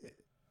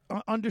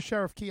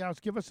 Undersheriff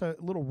Kuehhas, give us a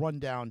little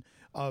rundown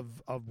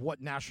of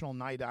what National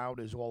Night Out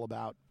is all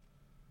about.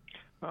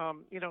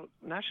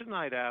 National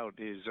Night Out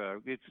is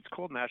it's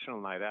called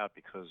National Night Out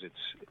because it's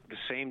the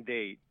same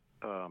date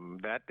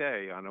that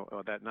day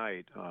or that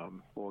night,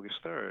 August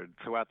 3rd,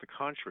 throughout the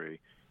country.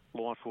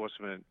 Law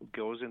enforcement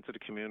goes into the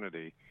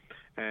community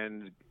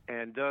and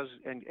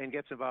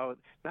gets involved.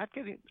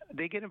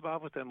 They get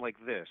involved with them like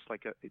this,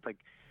 like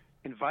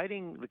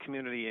inviting the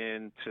community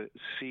in to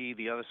see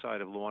the other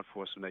side of law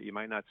enforcement that you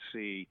might not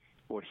see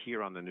or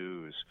hear on the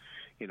news,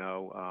 and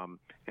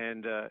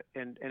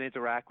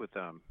interact with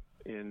them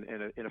in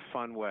a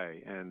fun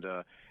way, and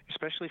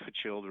especially for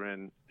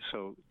children.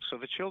 So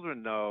the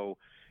children know,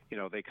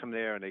 they come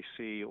there and they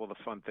see all the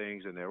fun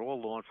things, and they're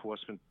all law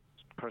enforcement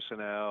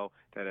personnel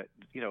that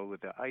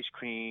with the ice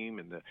cream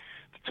and the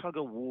tug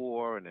of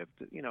war, and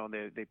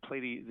they play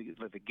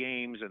the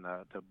games and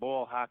the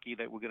ball hockey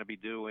that we're going to be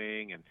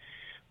doing, and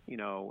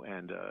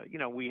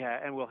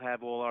we'll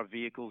have all our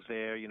vehicles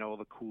there, all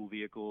the cool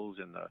vehicles,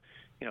 and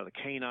the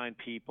canine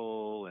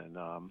people, and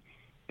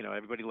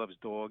everybody loves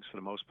dogs for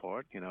the most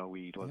part.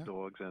 We love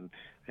dogs, and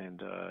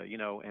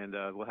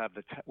we'll have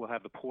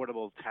the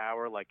portable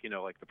tower, like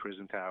the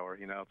prison tower.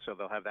 So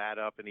they'll have that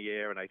up in the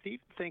air, and I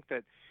think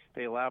that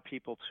they allow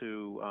people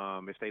to,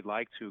 if they'd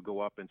like to, go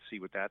up and see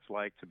what that's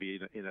like to be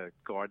in a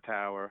guard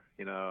tower.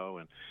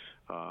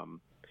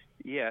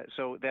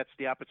 So that's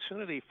the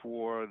opportunity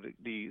for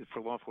for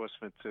law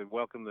enforcement to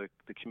welcome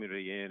the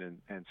community in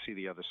and see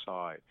the other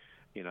side.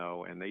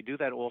 And they do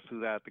that all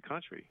throughout the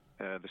country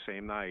the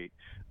same night.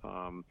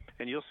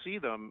 And you'll see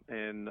them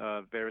in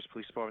various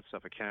police departments,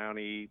 Suffolk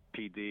County,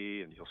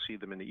 PD, and you'll see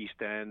them in the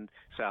East End,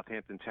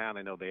 Southampton Town.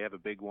 I know they have a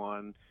big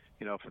one,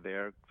 for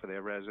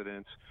their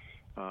residents.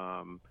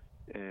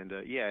 And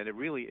it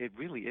really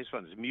is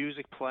fun. There's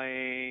music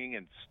playing,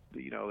 and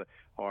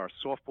our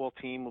softball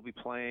team will be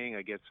playing.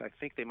 I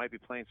think they might be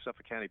playing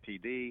Suffolk County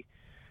PD.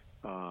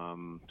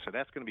 So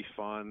that's going to be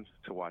fun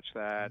to watch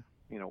that.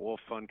 All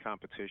fun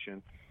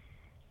competition.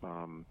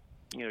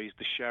 He's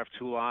the Sheriff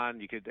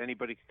Toulon.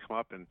 Anybody can come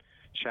up and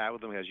chat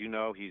with him. As you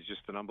know, he's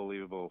just an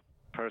unbelievable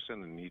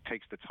person, and he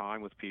takes the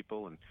time with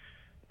people and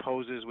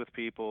poses with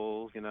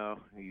people.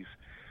 He's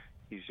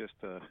just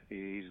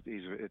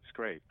it's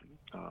great,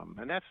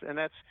 and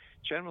that's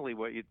generally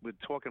what we're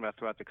talking about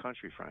throughout the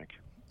country, Frank.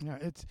 Yeah,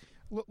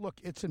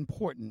 it's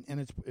important, and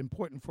it's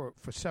important for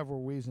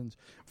several reasons.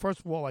 First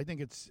of all, I think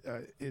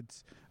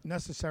it's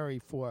necessary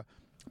for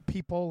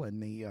people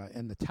and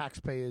the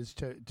taxpayers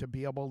to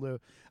be able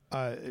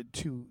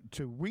to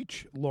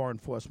reach law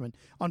enforcement.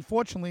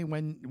 Unfortunately,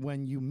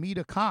 when you meet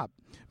a cop,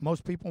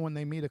 most people, when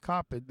they meet a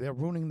cop, they're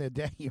ruining their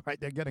day, right?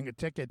 They're getting a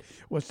ticket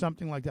or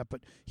something like that.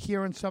 But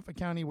here in Suffolk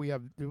County, we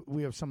have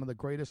some of the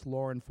greatest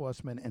law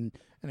enforcement, and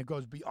it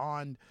goes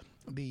beyond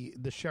the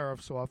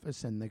sheriff's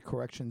office and the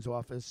corrections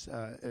office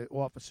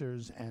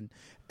officers and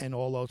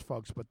all those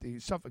folks. But the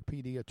Suffolk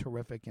PD are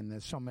terrific, and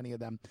there's so many of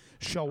them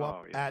show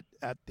up at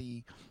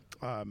the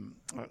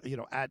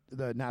at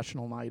the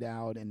National Night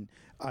Out, and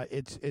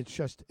it's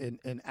just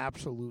an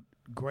absolute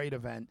great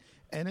event.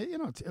 And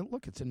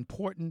it's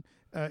important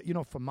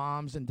for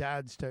moms and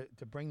dads to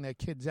bring their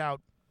kids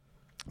out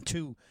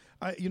to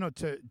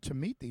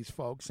meet these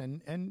folks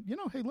and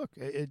hey, look,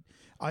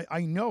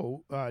 I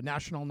know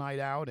National Night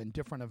Out and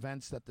different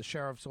events that the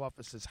sheriff's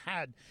office has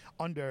had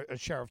under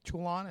Sheriff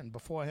Toulon and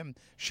before him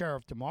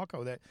Sheriff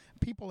DeMarco, that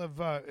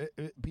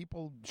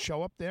people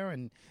show up there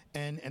and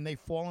they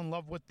fall in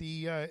love with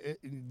the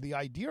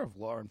idea of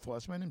law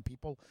enforcement, and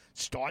people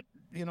start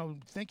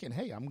thinking,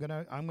 hey, I'm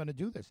gonna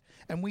do this,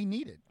 and we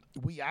need it.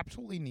 We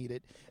absolutely need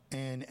it.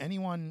 And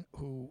anyone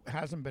who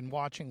hasn't been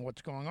watching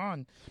what's going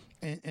on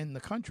in the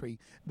country,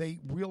 they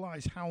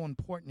realize how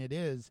important it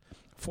is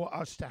for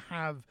us to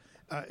have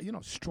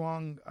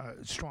strong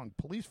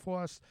police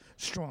force,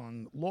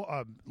 strong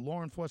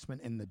law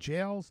enforcement in the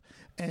jails,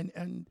 and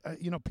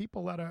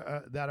people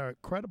that are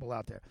credible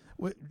out there.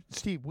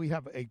 Steve, we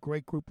have a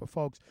great group of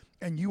folks,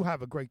 and you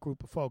have a great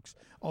group of folks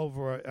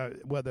over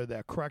whether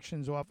they're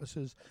corrections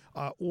officers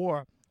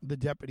or the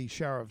deputy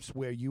sheriffs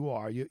where you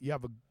are. You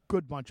have a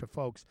good bunch of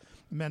folks,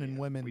 men and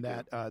women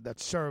that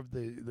serve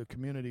the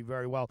community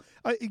very well.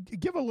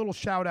 Give a little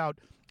shout out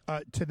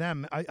to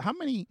them. How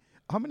many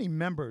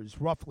members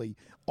roughly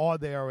are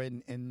there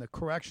in the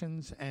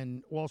corrections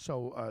and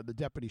also the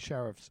deputy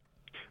sheriffs?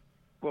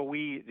 Well,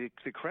 the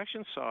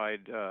correction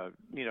side,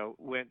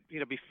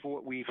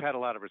 before we've had a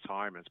lot of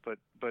retirements, but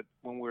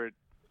when we're at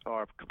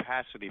our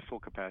full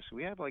capacity,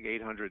 we have like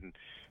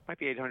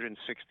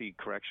 860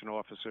 correction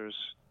officers,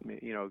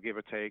 give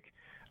or take.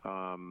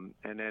 And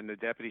then the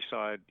deputy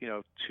side,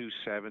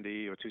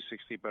 270 or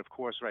 260. But of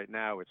course, right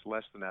now it's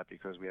less than that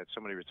because we had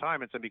so many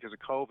retirements, and because of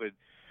COVID,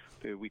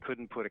 we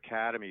couldn't put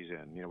academies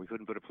in. We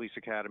couldn't put a police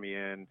academy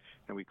in,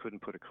 and we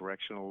couldn't put a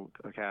correctional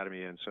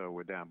academy in, so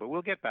we're down. But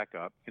we'll get back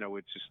up.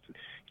 We're just,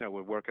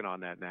 we're working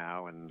on that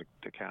now, and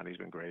the county's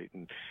been great,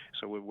 and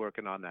so we're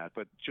working on that.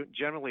 But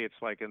generally,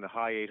 it's like in the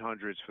high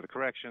 800s for the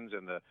corrections,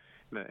 and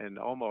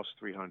almost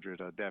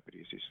 300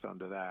 deputies. Just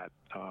under that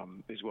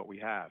is what we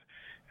have,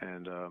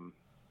 and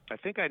I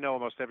think I know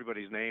almost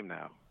everybody's name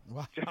now.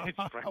 Wow.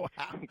 Wow.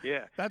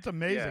 Yeah. That's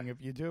amazing if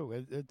you do.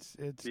 It's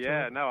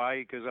yeah, terrible. No,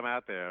 because I'm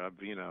out there.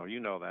 You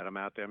know that. I'm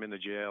out there. I'm in the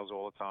jails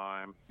all the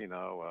time.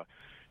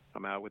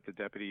 I'm out with the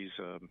deputies.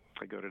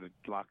 I go to the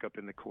lockup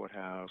in the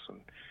courthouse,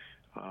 and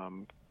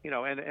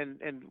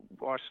and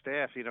our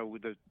staff,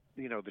 with the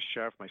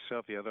sheriff,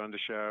 myself, the other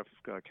undersheriff,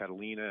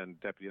 Catalina, and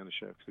deputy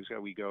undersheriff.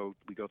 We go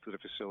through the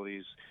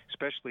facilities,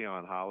 especially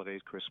on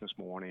holidays, Christmas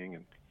morning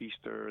and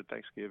Easter,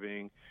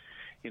 Thanksgiving.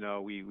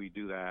 We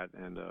do that,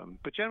 and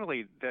but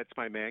generally that's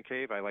my man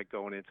cave. I like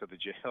going into the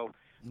jail,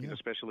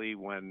 especially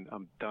when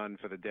I'm done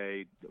for the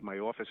day. My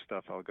office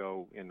stuff, I'll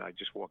go and I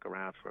just walk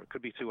around for it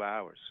could be 2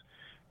 hours,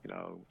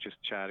 just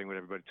chatting with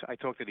everybody. I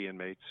talk to the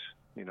inmates,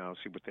 see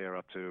what they're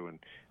up to, and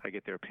I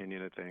get their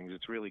opinion of things.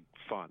 It's really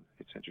fun.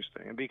 It's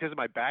interesting, and because of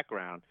my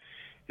background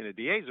in the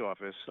DA's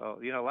office, a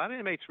lot of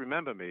inmates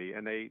remember me,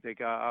 and they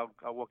go,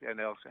 I'll walk, and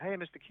they'll say, "Hey,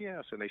 Mr.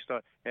 Kuehhas," and they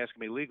start asking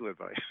me legal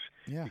advice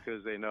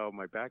because they know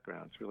my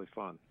background. It's really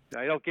fun.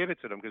 I don't give it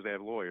to them because they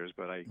have lawyers,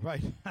 but I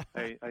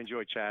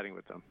enjoy chatting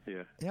with them.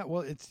 Yeah. Yeah.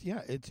 Well, it's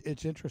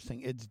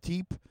interesting. It's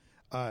deep.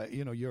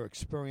 Your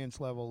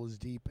experience level is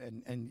deep,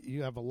 and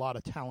you have a lot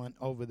of talent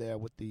over there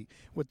with the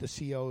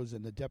COs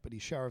and the deputy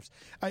sheriffs.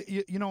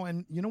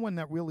 When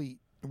that really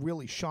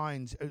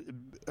shines,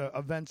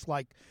 events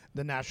like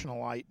the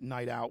National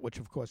Night Out, which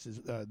of course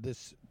is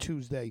this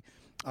Tuesday,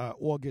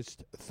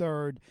 August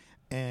 3rd,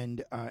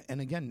 and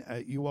again,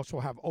 you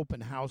also have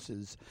open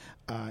houses,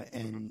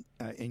 and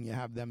you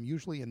have them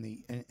usually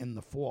in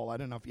the fall. I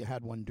don't know if you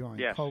had one during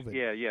COVID.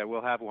 Yeah,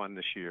 we'll have one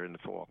this year in the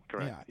fall.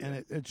 Correct. Yeah,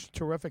 and it's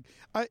terrific.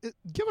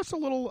 Give us a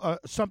little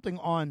something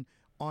on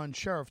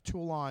Sheriff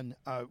Toulon.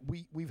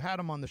 We've had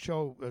him on the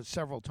show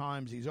several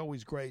times. He's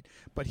always great,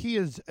 but he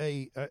is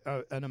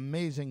an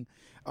amazing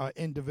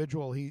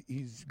individual.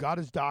 He's got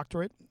his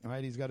doctorate,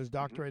 right? He's got his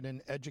doctorate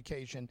in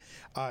education.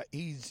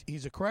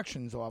 He's a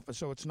corrections officer,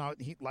 so it's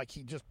not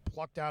he just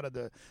plucked out of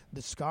the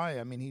sky.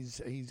 I mean,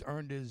 he's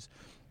earned his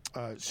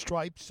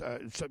stripes,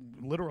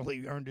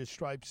 literally earned his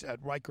stripes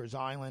at Rikers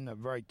Island, a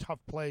very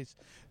tough place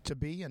to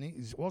be, and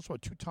he's also a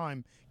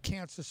 2-time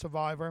cancer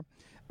survivor.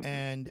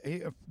 And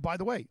by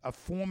the way, a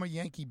former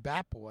Yankee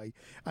bat boy.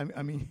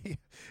 I mean,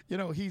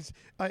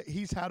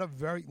 he's had a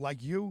very,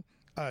 like you,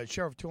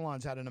 Sheriff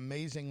Toulon's had an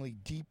amazingly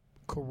deep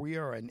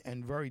career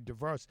and very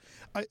diverse.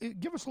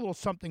 Give us a little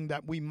something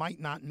that we might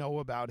not know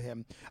about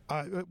him.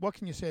 What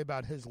can you say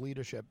about his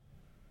leadership?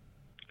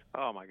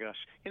 Oh my gosh!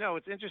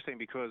 It's interesting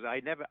because I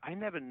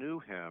never knew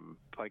him.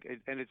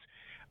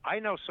 I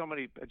know so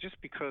many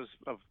just because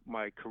of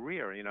my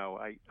career.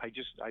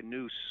 I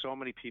knew so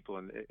many people,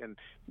 and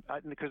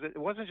because it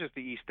wasn't just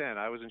the East End.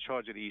 I was in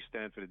charge of the East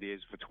End for the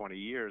DAs for 20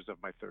 years of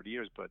my 30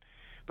 years. But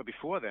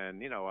before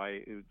then,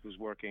 I was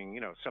working,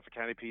 Suffolk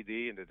County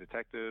PD and the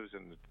detectives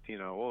and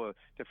all the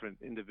different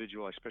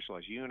individualized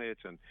specialized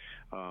units, and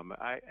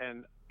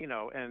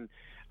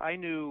I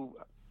knew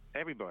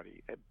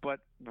everybody.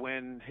 But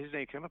when his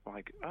name came up, I'm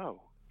like,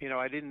 oh,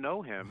 I didn't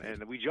know him.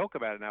 And we joke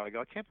about it now. I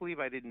go, I can't believe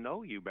I didn't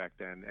know you back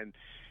then. And,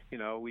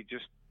 we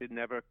just did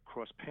never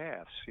cross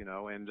paths,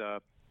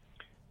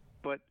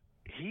 but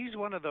he's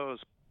one of those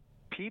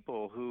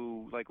people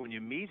who, like, when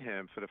you meet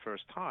him for the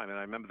first time, and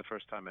I remember the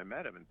first time I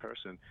met him in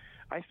person,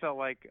 I felt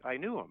like I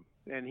knew him.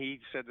 And he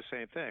said the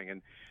same thing.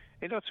 And,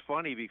 it's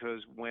funny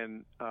because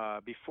when,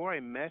 before I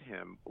met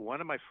him, one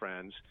of my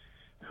friends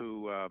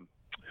who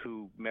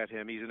met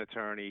him, he's an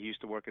attorney, he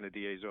used to work in the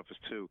DA's office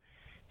too,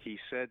 he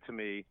said to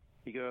me,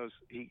 he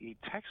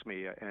texted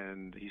me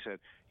and he said,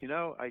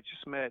 I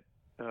just met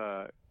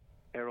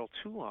Errol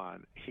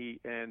Toulon.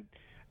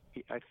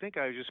 I think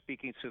I was just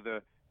speaking to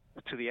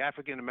the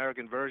African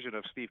American version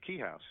of Steve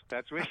Kuehhas.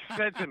 That's what he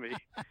said to me.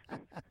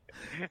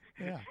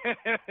 Yeah.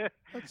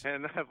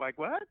 And I'm like,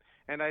 what?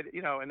 And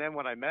and then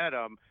when I met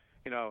him,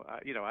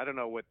 I don't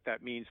know what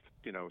that means,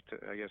 to,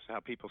 I guess how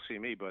people see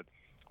me, but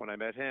when I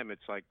met him,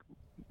 it's like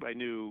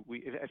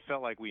it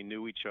felt like we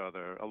knew each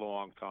other a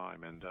long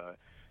time, and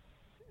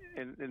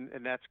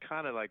that's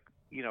kind of like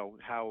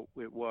how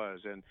it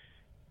was,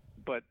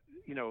 but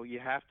you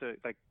have to,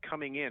 like,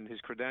 coming in, his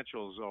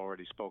credentials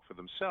already spoke for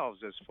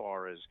themselves as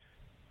far as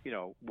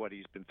what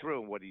he's been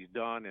through and what he's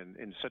done, and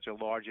in such a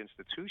large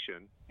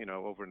institution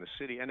over in the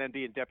city, and then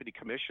being deputy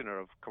commissioner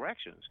of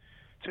corrections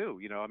too.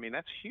 I mean,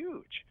 that's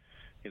huge,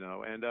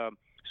 and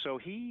so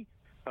he.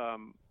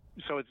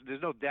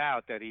 There's no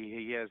doubt that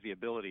he has the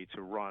ability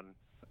to run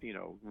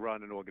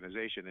an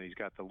organization, and he's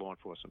got the law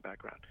enforcement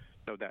background,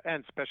 no doubt,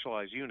 and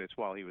specialized units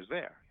while he was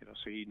there,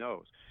 so he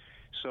knows.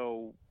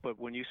 So, but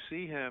when you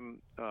see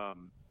him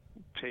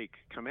take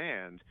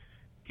command,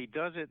 he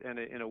does it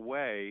in a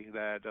way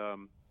that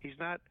he's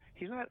not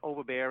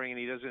overbearing, and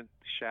he doesn't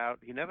shout.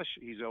 He never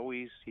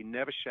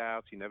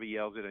shouts, he never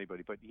yells at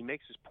anybody, but he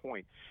makes his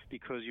point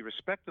because you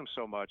respect him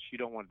so much, you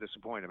don't want to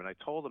disappoint him. And I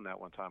told him that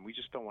one time, we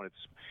just don't want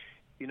to.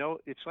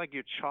 It's like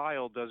your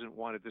child doesn't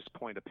want to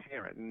disappoint a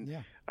parent. And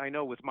yeah. I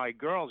know with my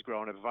girls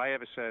growing up, if I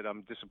ever said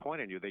I'm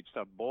disappointing you, they'd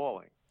start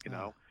bawling,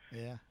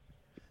 Yeah.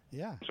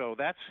 Yeah. So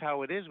that's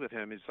how it is with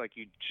him. It's like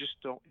you just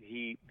don't.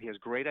 He has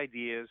great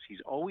ideas.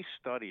 He's always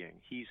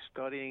studying. He's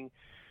studying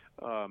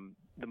the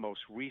most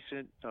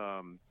recent,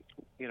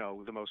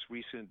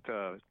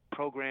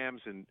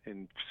 programs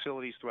and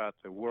facilities throughout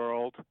the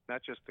world,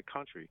 not just the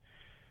country.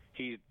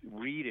 He's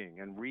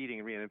reading and reading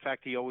and reading. In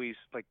fact, he always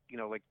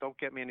don't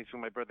get me anything for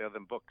my birthday other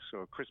than books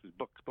or Christmas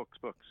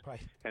books. Right.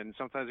 And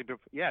sometimes he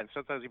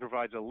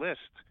provides a list.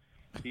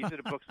 These are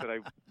the books that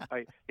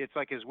I it's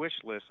like his wish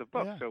list of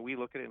books. Yeah. So we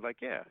look at it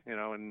like,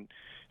 and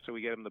so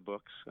we get him the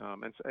books,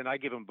 and I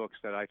give him books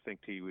that I think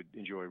he would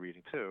enjoy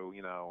reading too,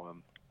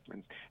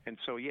 and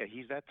so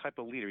he's that type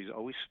of leader. He's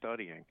always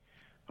studying,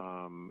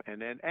 and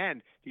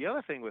the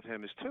other thing with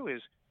him is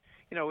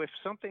if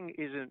something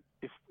isn't,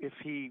 if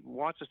he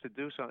wants us to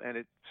do something and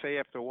it, say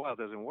after a while,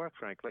 doesn't work,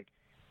 Frank, like,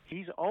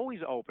 he's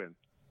always open,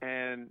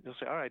 and he'll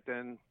say, all right,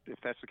 then if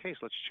that's the case,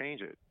 let's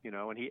change it,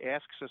 and he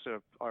asks us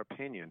our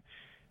opinion.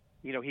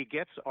 He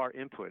gets our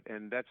input,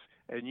 and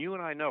you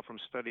and I know from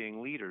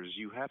studying leaders,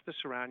 you have to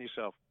surround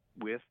yourself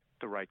with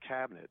the right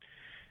cabinet,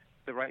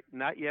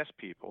 not yes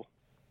people,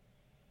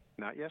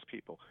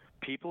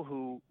 people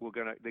who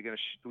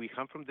we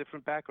come from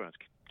different backgrounds.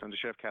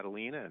 Undersheriff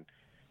Catalina and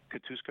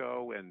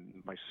Kuehhas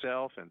and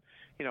myself, and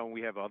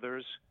we have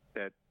others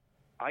that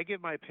I give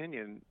my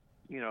opinion,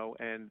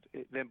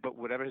 but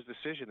whatever his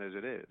decision is,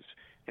 it is,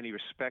 and he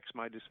respects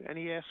my decision, and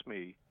he asks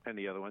me, and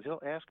the other ones,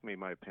 he'll ask me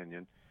my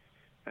opinion,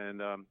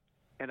 and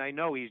I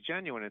know he's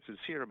genuine and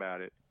sincere about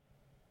it,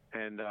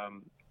 and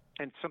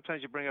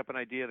sometimes you bring up an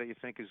idea that you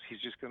think he's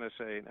just going to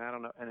say, I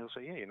don't know, and he'll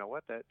say, yeah, you know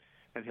what, that,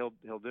 and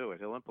he'll do it,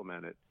 he'll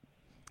implement it.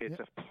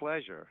 It's a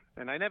pleasure,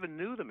 and I never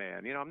knew the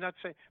man. I'm not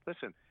saying,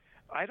 listen,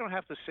 I don't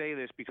have to say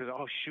this because,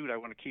 oh, shoot, I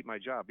want to keep my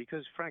job.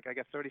 Because, Frank, I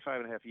got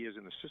 35 and a half years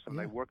in the system.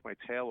 Yeah. I worked my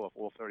tail off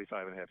all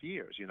 35 and a half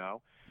years,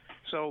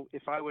 So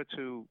if I were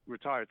to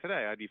retire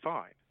today, I'd be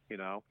fine,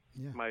 Yeah.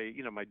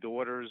 My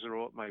daughters are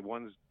all, my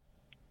one's,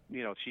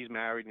 she's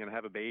married and going to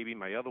have a baby.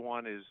 My other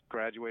one is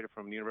graduated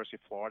from the University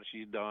of Florida.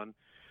 She's done,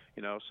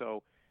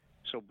 So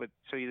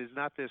there's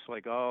not this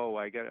like, oh,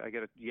 I got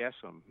to yes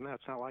him. No,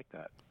 it's not like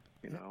that,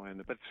 But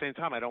at the same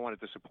time, I don't want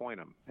to disappoint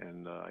him,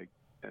 and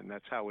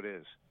that's how it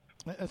is.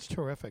 That's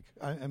terrific.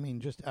 I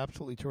mean, just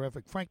absolutely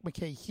terrific. Frank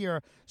MacKay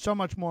here. So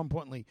much more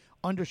importantly,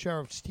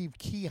 Undersheriff Steve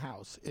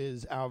Kuehhas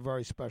is our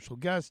very special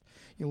guest.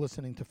 You're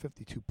listening to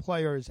 52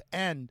 Players.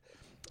 And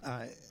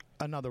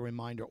another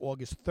reminder,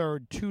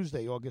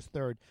 Tuesday, August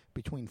 3rd,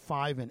 between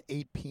 5 and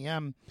 8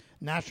 p.m.,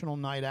 National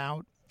Night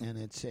Out and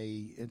it's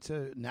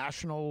a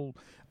national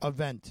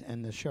event,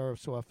 and the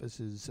sheriff's office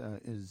is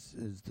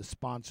the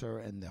sponsor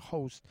and the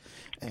host,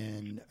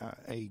 and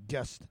a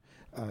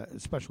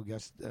special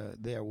guest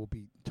there will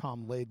be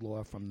Tom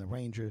Laidlaw from the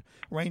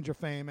Ranger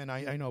fame, and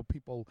I know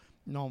people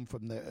know him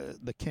from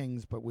the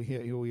Kings, but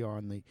here we are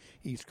on the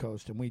East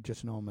Coast, and we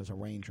just know him as a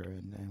Ranger,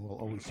 and we'll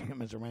always see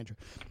him as a Ranger.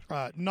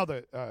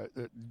 Another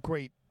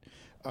great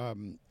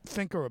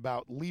thinker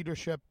about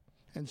leadership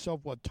and so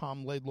forth.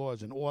 Tom Laidlaw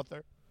is an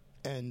author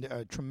and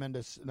a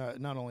tremendous,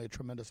 not only a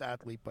tremendous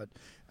athlete, but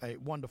a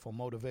wonderful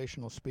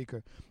motivational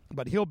speaker.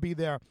 But he'll be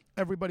there.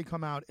 Everybody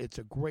come out. It's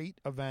a great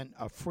event,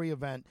 a free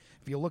event.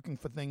 If you're looking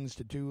for things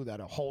to do that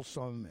are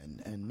wholesome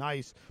and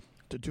nice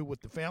to do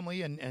with the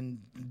family and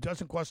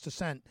doesn't cost a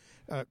cent,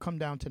 come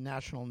down to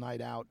National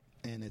Night Out,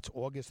 and it's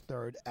August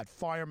 3rd at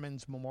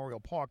Fireman's Memorial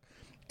Park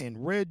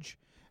in Ridge.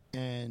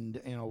 And,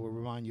 we'll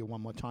remind you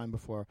one more time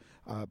before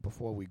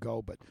we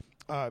go. But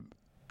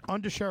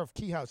Undersheriff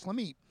Kuehhas, let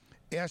me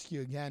ask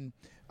you again,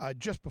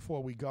 just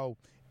before we go,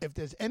 if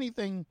there's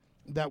anything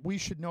that we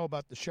should know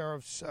about the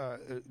sheriff's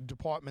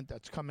department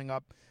that's coming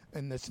up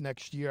in this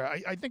next year.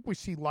 I think we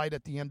see light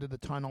at the end of the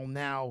tunnel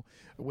now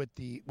with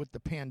the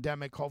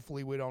pandemic.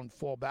 Hopefully we don't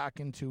fall back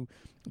into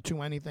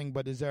anything.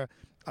 But is there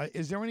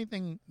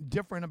anything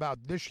different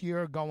about this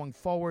year going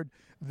forward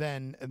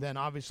than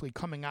obviously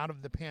coming out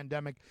of the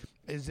pandemic?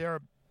 Is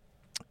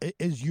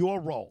your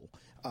role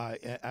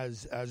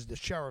as the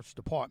sheriff's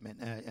department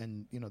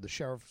and the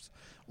sheriff's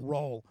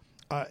role,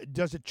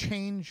 does it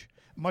change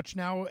much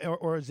now,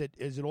 or is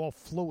it all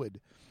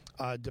fluid,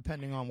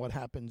 depending on what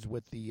happens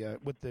with the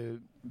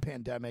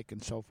pandemic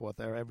and so forth,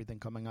 or everything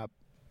coming up?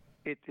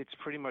 It's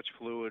pretty much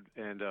fluid,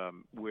 and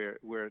we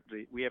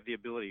have the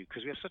ability,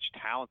 because we have such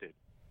talented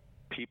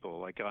people,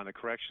 like on the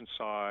correction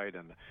side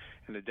and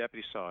the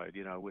deputy side,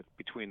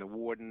 between the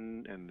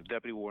warden and the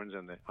deputy wardens,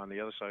 and on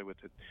the other side with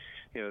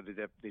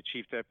the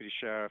chief deputy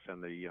sheriff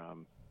and the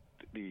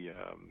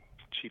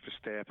chief of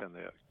staff and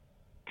the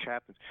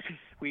captains.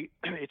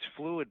 It's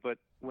fluid, but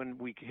when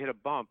we hit a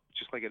bump,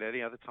 just like at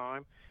any other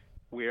time,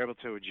 we're able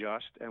to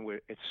adjust, and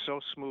it's so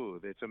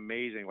smooth. It's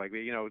amazing. Like,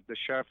 the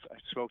sheriff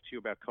spoke to you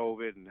about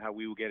COVID and how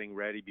we were getting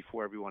ready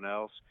before everyone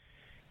else.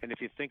 And if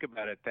you think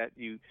about it,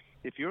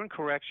 if you're in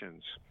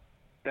corrections,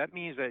 that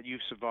means that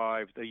you've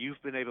survived, that you've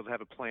been able to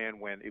have a plan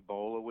when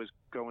Ebola was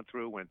going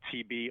through, when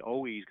TB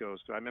always goes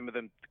through. I remember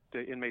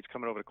the inmates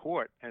coming over to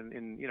court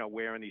and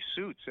wearing these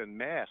suits and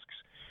masks,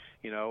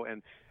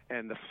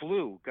 and the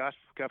flu, God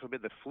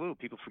forbid the flu.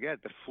 People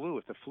forget the flu.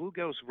 If the flu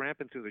goes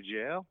rampant through the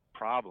jail,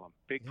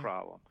 big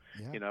problem.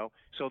 Yeah.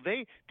 So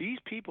these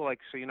people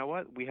say, you know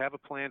what? We have a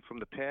plan from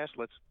the past.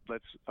 Let's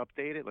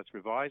update it. Let's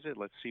revise it.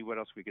 Let's see what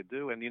else we could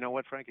do. And you know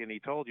what, Frank? And he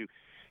told you,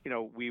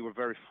 we were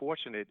very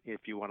fortunate,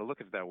 if you want to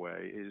look at it that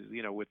way, is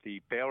with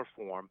the bail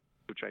reform,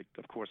 which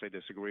of course I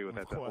disagree with.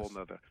 That's a whole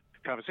nother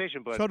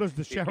conversation. But so does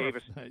the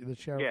sheriff. The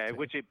sheriff. Yeah,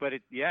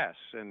 yes,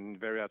 and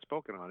very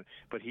outspoken on it.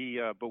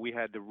 But we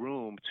had the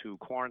room to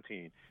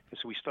quarantine, and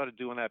so we started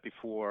doing that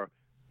before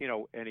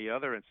any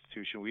other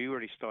institution. We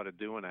already started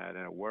doing that,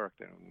 and it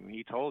worked. And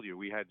he told you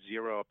we had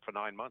zero for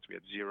 9 months. We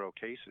had 0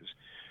 cases.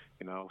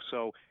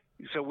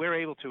 So we're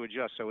able to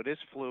adjust. So it is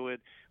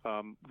fluid.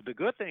 The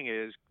good thing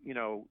is,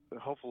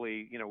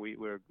 hopefully,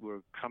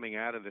 we're coming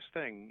out of this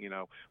thing,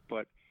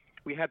 but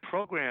we had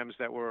programs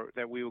that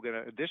we were going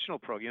to additional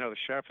program. The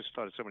sheriff has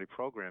started so many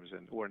programs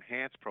or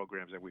enhanced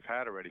programs that we've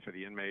had already for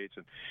the inmates,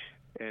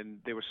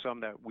 and there were some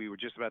that we were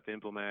just about to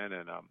implement,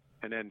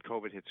 and then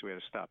COVID hit, so we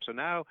had to stop. So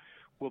now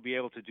we'll be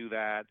able to do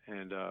that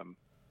and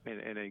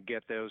then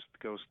get those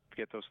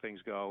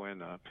things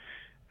going.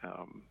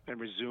 And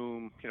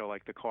resume,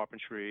 like the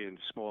carpentry and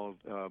small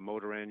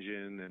motor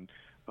engine,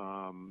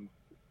 and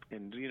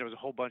there's a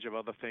whole bunch of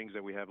other things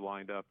that we have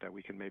lined up that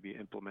we can maybe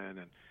implement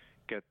and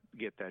get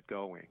that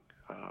going.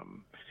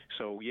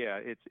 So yeah,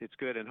 it's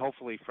good, and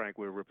hopefully, Frank,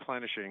 we're going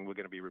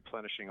to be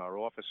replenishing our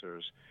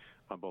officers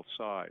on both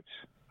sides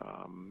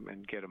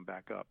and get them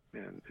back up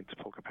into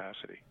full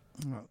capacity.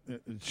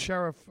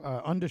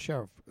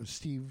 Undersheriff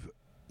Steve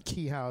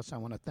Kuehhas, I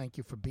want to thank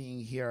you for being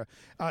here,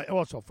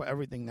 also for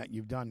everything that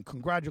you've done.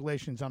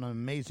 Congratulations on an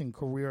amazing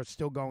career,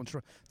 still going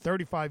through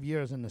 35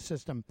 years in the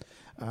system.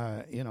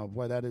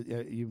 Boy, that is,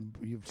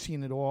 you've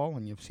seen it all,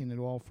 and you've seen it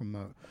all from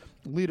a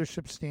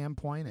leadership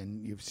standpoint,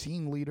 and you've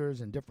seen leaders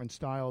in different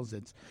styles.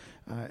 It's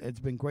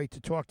been great to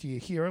talk to you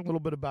here, a little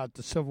bit about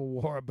the Civil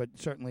War, but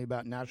certainly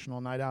about National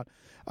Night Out.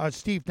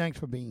 Steve, thanks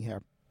for being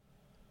here.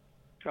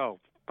 Oh,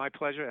 my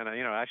pleasure, and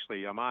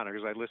actually, I'm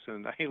honored because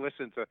I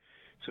listen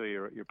to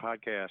your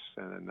podcast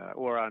and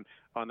or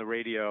on the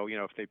radio,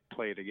 if they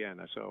play it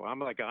again. So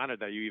I'm honored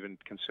that you even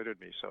considered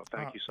me. So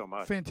thank you so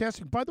much.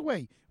 Fantastic. By the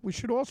way, we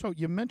should also,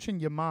 you mentioned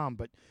your mom,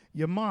 but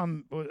your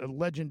mom was a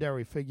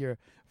legendary figure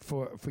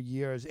for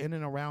years in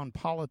and around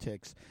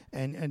politics,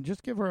 and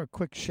just give her a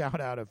quick shout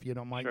out if you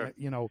don't mind.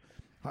 Sure.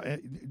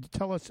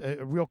 Tell us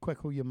real quick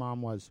who your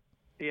mom was.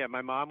 Yeah,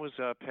 my mom was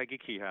Peggy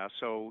Kuehhas.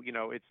 So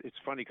it's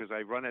funny because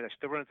I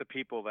still run into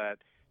people that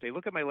they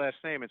look at my last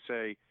name and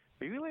say,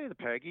 "Are you related to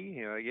Peggy?"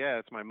 Yeah,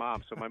 it's my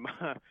mom. So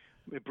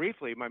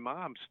briefly, my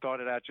mom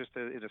started out just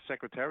in a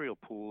secretarial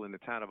pool in the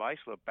town of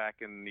Islip back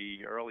in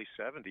the early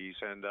 70s,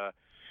 and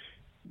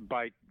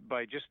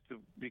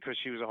because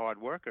she was a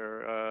hard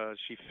worker,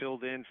 she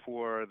filled in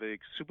for the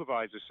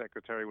supervisor's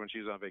secretary when she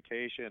was on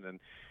vacation,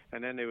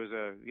 and then there was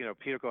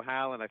Peter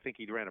Kuehhas, I think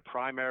he ran a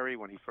primary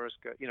when he first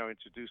got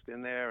introduced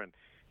in there, and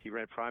he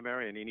ran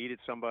primary and he needed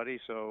somebody,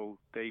 so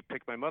they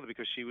picked my mother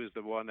because she was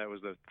the one that was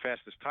the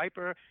fastest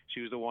typer. She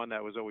was the one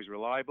that was always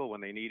reliable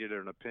when they needed her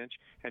in a pinch,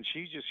 and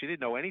she didn't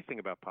know anything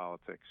about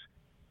politics,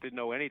 didn't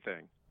know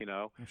anything,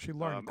 She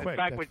learned quick. In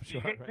fact, when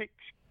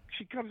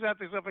she comes out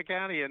to Suffolk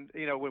County, and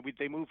when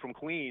they moved from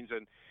Queens,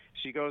 and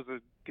she goes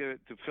to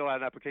fill out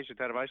an application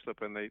to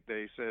Islip, and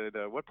they said,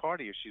 "What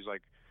party is?" She's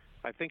like,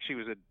 I think she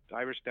was an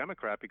Irish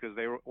Democrat because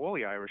they were all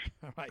the Irish.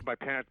 Right. My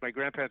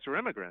grandparents were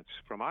immigrants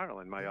from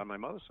Ireland. On my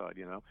mother's side,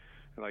 And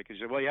like, she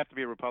said, well, you have to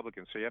be a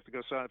Republican, so you have to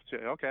go sign up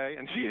to. Okay,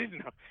 and she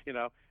didn't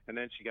know, And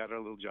then she got her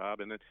little job,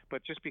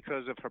 but just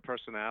because of her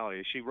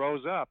personality, she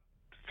rose up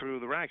through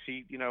the ranks.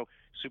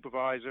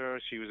 Supervisor,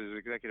 she was his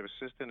executive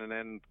assistant, and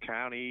then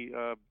county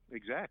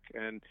exec,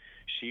 and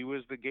she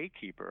was the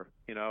gatekeeper.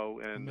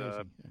 And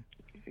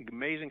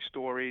amazing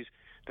stories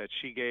that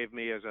she gave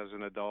me as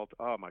an adult.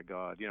 Oh my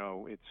God,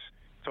 it's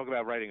talk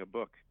about writing a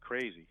book.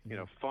 Crazy,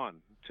 fun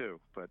too.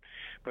 But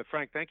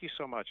Frank, thank you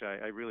so much.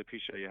 I really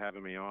appreciate you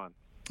having me on.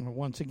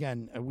 Once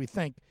again, we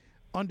thank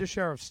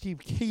Undersheriff Steve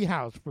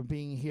Kuehhas for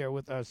being here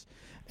with us,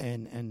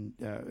 and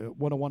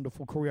what a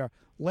wonderful career.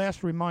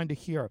 Last reminder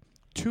here: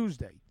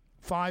 Tuesday,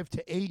 5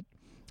 to 8,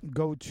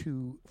 go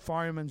to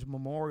Fireman's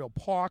Memorial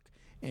Park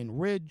in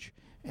Ridge,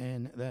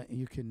 and that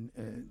you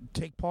can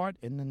take part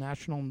in the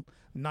National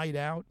Night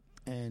Out.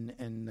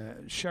 And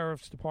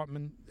Sheriff's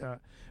Department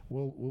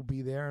will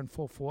be there in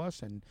full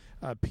force, and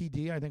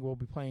PD, I think, will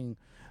be playing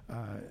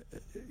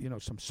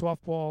some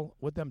softball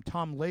with them.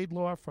 Tom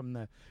Laidlaw from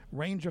the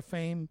Ranger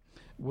fame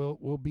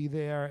will be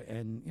there,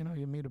 and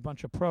you meet a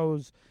bunch of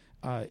pros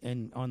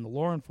and on the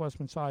law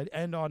enforcement side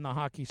and on the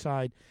hockey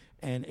side,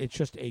 and it's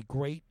just a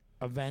great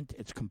event.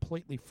 It's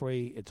completely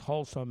free. It's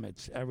wholesome.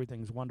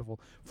 Everything's wonderful.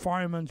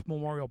 Fireman's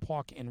Memorial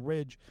Park in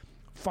Ridge,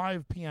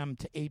 5 p.m.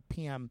 to 8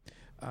 p.m.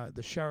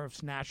 The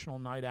Sheriff's National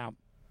Night Out.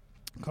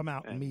 Come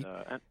out and meet.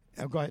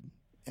 Go ahead.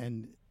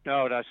 And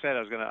no,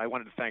 I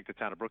wanted to thank the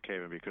town of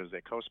Brookhaven because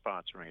they're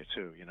co-sponsoring it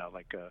too.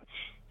 Like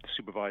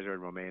Supervisor Ed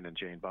Romaine and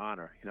Jane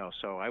Bonner.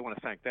 So I want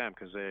to thank them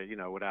because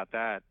without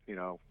that,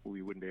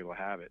 we wouldn't be able to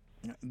have it.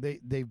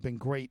 They've been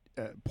great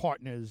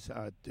partners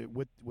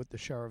with the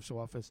sheriff's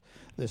office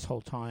this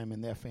whole time,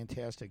 and they're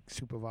fantastic.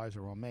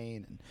 Supervisor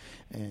Romaine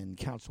and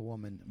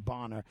Councilwoman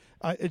Bonner.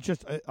 It's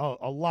just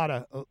a lot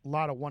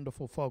of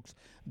wonderful folks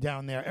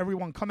down there.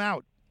 Everyone come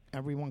out.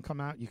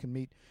 You can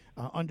meet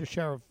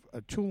Undersheriff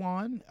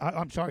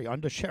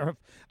Undersheriff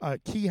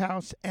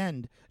Kuehhas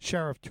and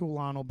Sheriff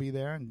Toulon will be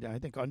there, and I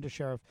think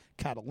Undersheriff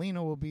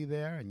Catalina will be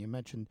there, and you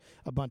mentioned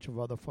a bunch of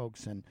other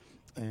folks, and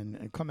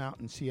come out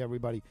and see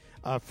everybody.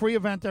 Free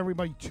event,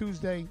 everybody,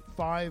 Tuesday,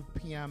 5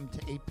 p.m. to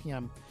 8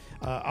 p.m.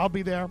 I'll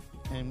be there,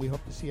 and we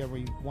hope to see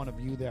every one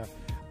of you there.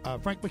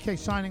 Frank MacKay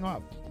signing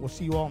off. We'll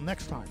see you all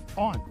next time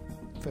on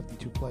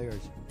 52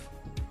 Players.